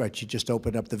outstanding. That's right. She just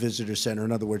opened up the visitor center,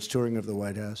 in other words, touring of the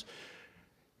White House.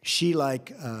 She,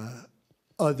 like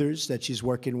others that she's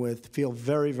working with, feel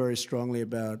very, very strongly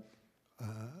about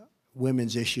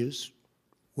women's issues,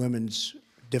 women's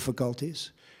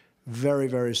difficulties, very,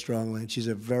 very strongly. And she's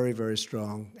a very, very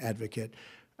strong advocate.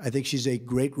 I think she's a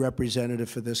great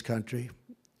representative for this country.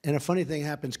 And a funny thing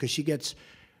happens, because she gets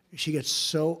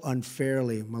so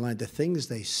unfairly maligned. The things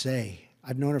they say,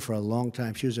 I've known her for a long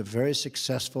time. She was a very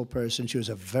successful person. She was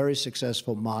a very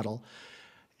successful model.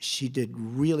 She did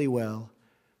really well.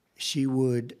 She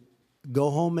would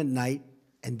go home at night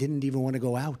and didn't even want to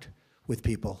go out with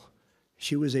people.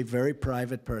 She was a very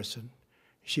private person.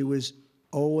 She was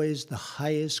always the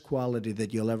highest quality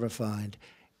that you'll ever find.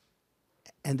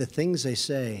 And the things they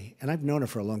say, and I've known her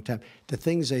for a long time, the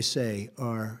things they say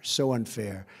are so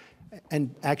unfair.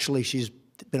 And actually, she's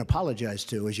been apologized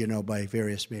to, as you know, by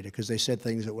various media, because they said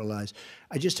things that were lies.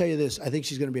 I just tell you this, I think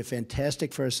she's going to be a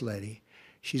fantastic First Lady.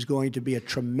 She's going to be a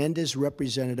tremendous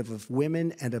representative of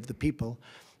women and of the people.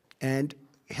 And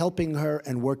helping her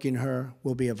and working her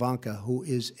will be Ivanka, who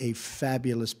is a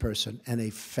fabulous person and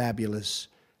a fabulous,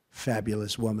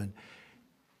 fabulous woman.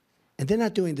 And they're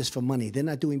not doing this for money. They're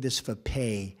not doing this for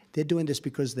pay. They're doing this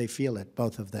because they feel it,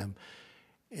 both of them.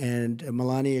 And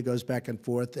Melania goes back and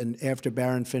forth. And after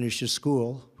Barron finishes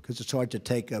school, because it's hard to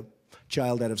take a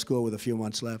child out of school with a few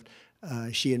months left,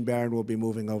 she and Barron will be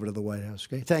moving over to the White House.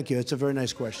 Okay? Thank you. It's a very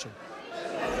nice question.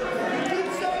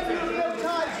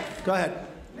 Go ahead.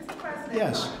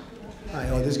 Yes.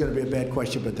 Oh, this is going to be a bad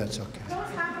question, but that's okay.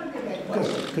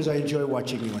 Good, because I enjoy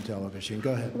watching you on television.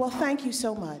 Go ahead. Well, thank you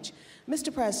so much.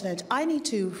 Mr. President, I need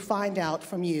to find out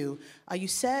from you, you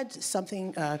said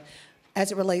something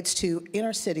as it relates to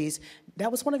inner cities.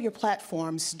 That was one of your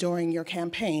platforms during your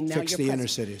campaign. Now Fix the inner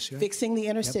cities. Yeah? Fixing the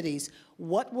inner cities.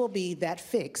 What will be that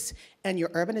fix in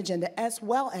your urban agenda, as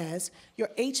well as your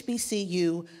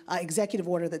HBCU executive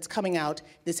order that's coming out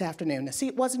this afternoon? Now, see,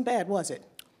 it wasn't bad, was it?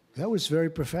 That was very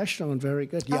professional and very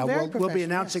good. Yeah, we'll be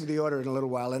announcing the order in a little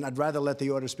while, and I'd rather let the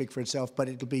order speak for itself, but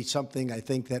it'll be something I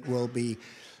think that will be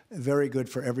very good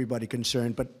for everybody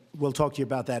concerned. But we'll talk to you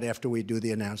about that after we do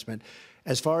the announcement.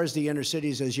 As far as the inner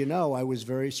cities, as you know, I was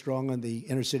very strong on the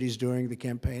inner cities during the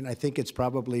campaign. I think it's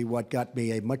probably what got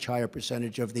me a much higher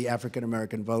percentage of the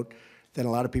African-American vote than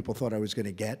a lot of people thought I was going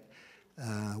to get.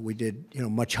 We did,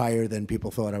 much higher than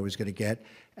people thought I was going to get,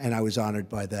 and I was honored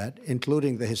by that,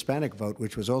 including the Hispanic vote,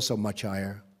 which was also much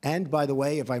higher. And by the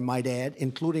way, if I might add,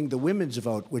 including the women's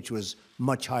vote, which was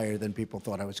much higher than people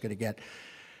thought I was going to get.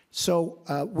 So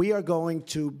we are going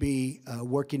to be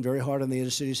working very hard on the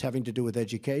inner cities, having to do with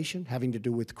education, having to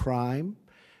do with crime.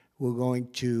 We're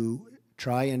going to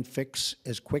try and fix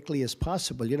as quickly as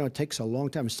possible. It takes a long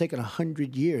time. It's taken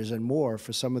 100 years and more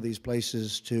for some of these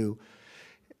places to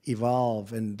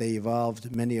evolve, and they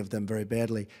evolved, many of them, very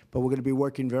badly. But we're going to be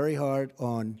working very hard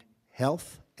on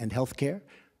health and health care,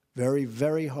 very,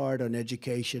 very hard on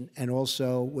education, and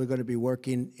also we're going to be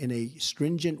working in a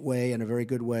stringent way and a very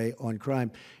good way on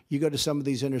crime. You go to some of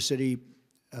these inner city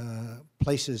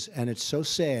places, and it's so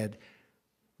sad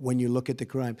when you look at the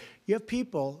crime. You have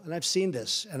people, and I've seen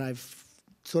this, and I've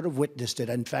sort of witnessed it.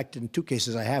 In fact, in 2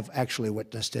 cases, I have actually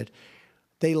witnessed it.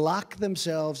 They lock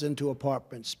themselves into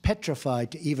apartments, petrified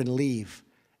to even leave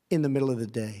in the middle of the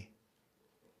day.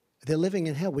 They're living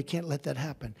in hell. We can't let that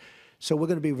happen. So we're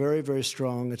going to be very, very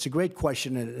strong. It's a great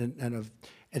question, and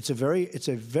it's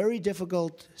a very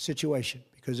difficult situation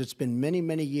because it's been many,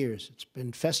 many years. It's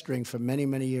been festering for many,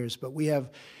 many years. But we have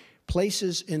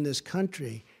places in this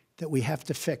country that we have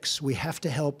to fix. We have to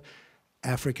help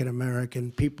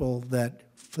African-American people that,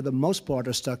 for the most part,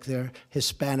 are stuck there,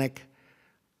 Hispanic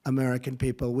American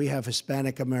people. We have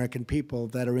Hispanic American people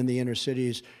that are in the inner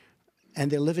cities,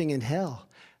 and they're living in hell.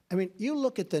 I mean, you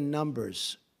look at the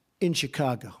numbers in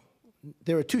Chicago.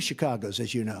 There are 2 Chicagos,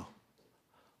 as you know.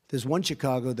 There's one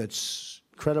Chicago that's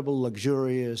incredible,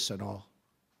 luxurious, and all,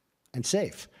 and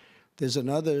safe. There's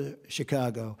another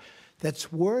Chicago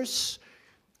that's worse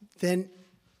than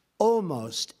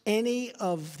almost any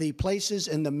of the places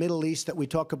in the Middle East that we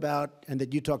talk about and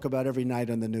that you talk about every night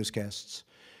on the newscasts.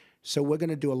 So we're going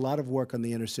to do a lot of work on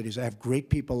the inner cities. I have great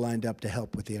people lined up to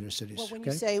help with the inner cities. Well,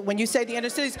 when you say the inner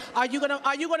cities, are you going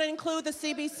to include the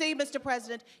CBC, Mr.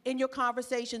 President, in your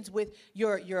conversations with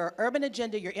your urban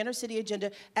agenda, your inner city agenda,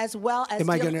 as well as?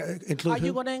 Am I going to include? Are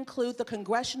you going to include the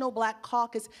Congressional Black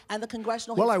Caucus and the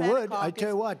Congressional Well, Hispanic I would. Caucus, I tell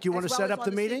you what. Do you want to set up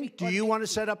the meeting? Do you want to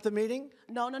set up the meeting?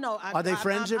 No. Are they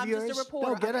friends of yours? I'm just a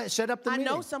reporter. No, set up the meeting. I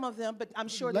know some of them, but I'm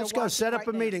sure Let's go set up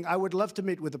a meeting. I would love to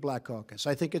meet with the Black Caucus.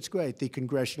 I think it's great, the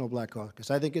Congressional Black Caucus.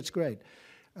 I think it's great.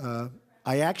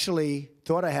 I actually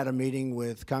thought I had a meeting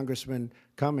with Congressman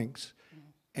Cummings,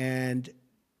 and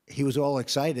he was all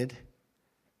excited.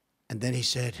 And then he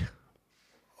said,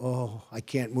 oh, I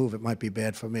can't move. It might be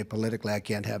bad for me politically. I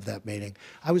can't have that meeting.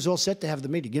 I was all set to have the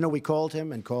meeting. We called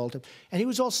him, and he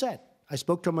was all set. I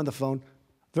spoke to him on the phone.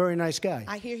 Very nice guy.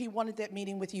 I hear he wanted that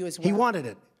meeting with you as well. He wanted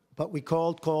it, but we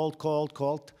called.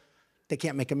 They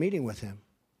can't make a meeting with him.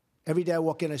 Every day I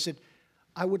walk in, I said,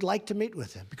 I would like to meet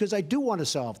with him because I do want to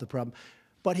solve the problem.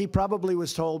 But he probably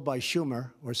was told by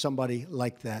Schumer or somebody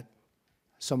like that,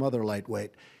 some other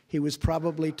lightweight, he was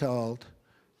probably told,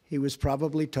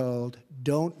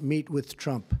 don't meet with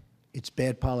Trump. It's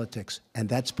bad politics, and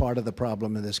that's part of the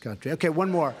problem in this country. Okay, one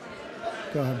more.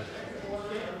 Go ahead.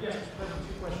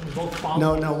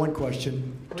 No, one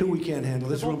question. Two we can't handle.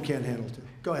 This room can't handle two.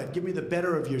 Go ahead. Give me the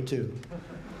better of your two.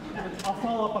 I'll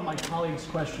follow up on my colleague's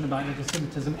question about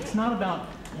anti-Semitism. It's not about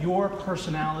your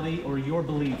personality or your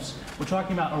beliefs. We're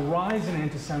talking about a rise in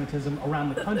anti-Semitism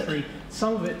around the country,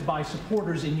 some of it by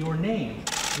supporters in your name.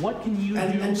 What can you do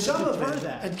and some to of deter it,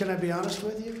 that? and can I be honest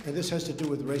with you? And this has to do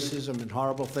with racism and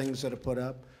horrible things that are put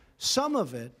up. Some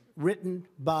of it written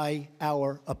by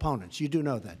our opponents. You do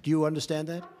know that. Do you understand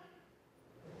that?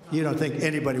 You don't think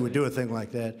anybody would do a thing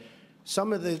like that.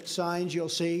 Some of the signs you'll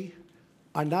see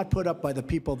are not put up by the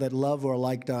people that love or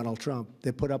like Donald Trump.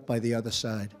 They're put up by the other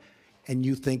side. And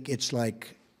you think it's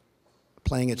like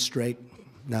playing it straight?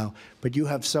 No. But you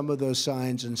have some of those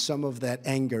signs, and some of that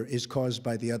anger is caused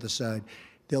by the other side.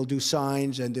 They'll do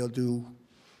signs and they'll do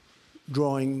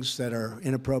drawings that are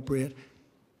inappropriate.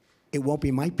 It won't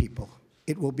be my people.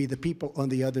 It will be the people on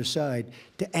the other side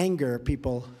to anger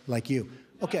people like you.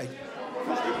 Okay.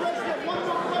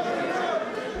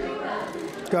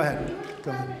 Go ahead.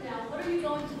 Go ahead. What are you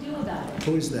going to do about it?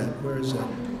 Who is that? Where is that?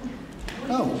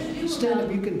 Oh, stand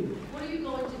up. You can. What are you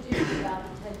going to do about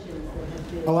the tensions that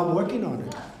have been? Oh, I'm working on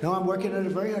it. No, I'm working on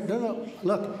it very hard. No.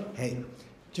 Look, hey,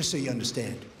 just so you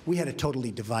understand, we had a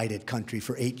totally divided country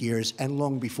for 8 years, and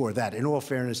long before that, in all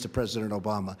fairness to President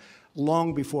Obama,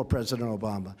 long before President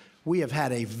Obama, we have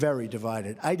had a very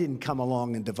divided. I didn't come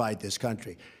along and divide this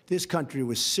country. This country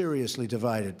was seriously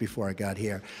divided before I got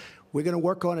here. We're going to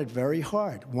work on it very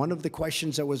hard. One of the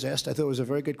questions that was asked, I thought was a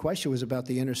very good question, was about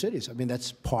the inner cities. I mean,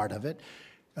 that's part of it.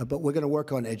 But we're going to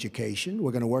work on education.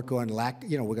 We're going to work on we're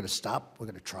going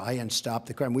to try and stop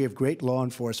the crime. We have great law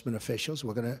enforcement officials.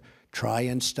 We're going to try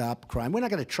and stop crime. We're not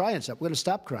going to try and stop. We're going to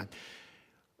stop crime.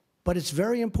 But it's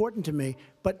very important to me.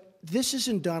 But this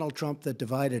isn't Donald Trump that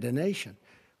divided a nation.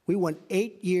 We went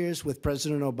 8 years with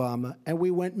President Obama, and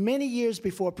we went many years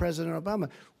before President Obama.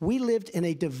 We lived in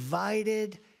a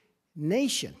divided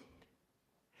nation.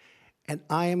 And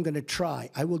I am going to try.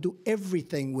 I will do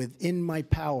everything within my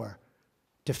power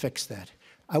to fix that.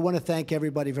 I want to thank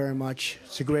everybody very much.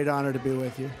 It's a great honor to be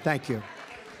with you. Thank you.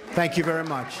 Thank you very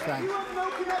much. Thank you. You have no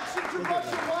connection to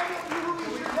Russia. Why don't you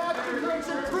release your tax returns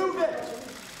and prove it?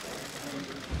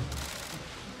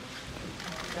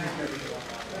 Thank you.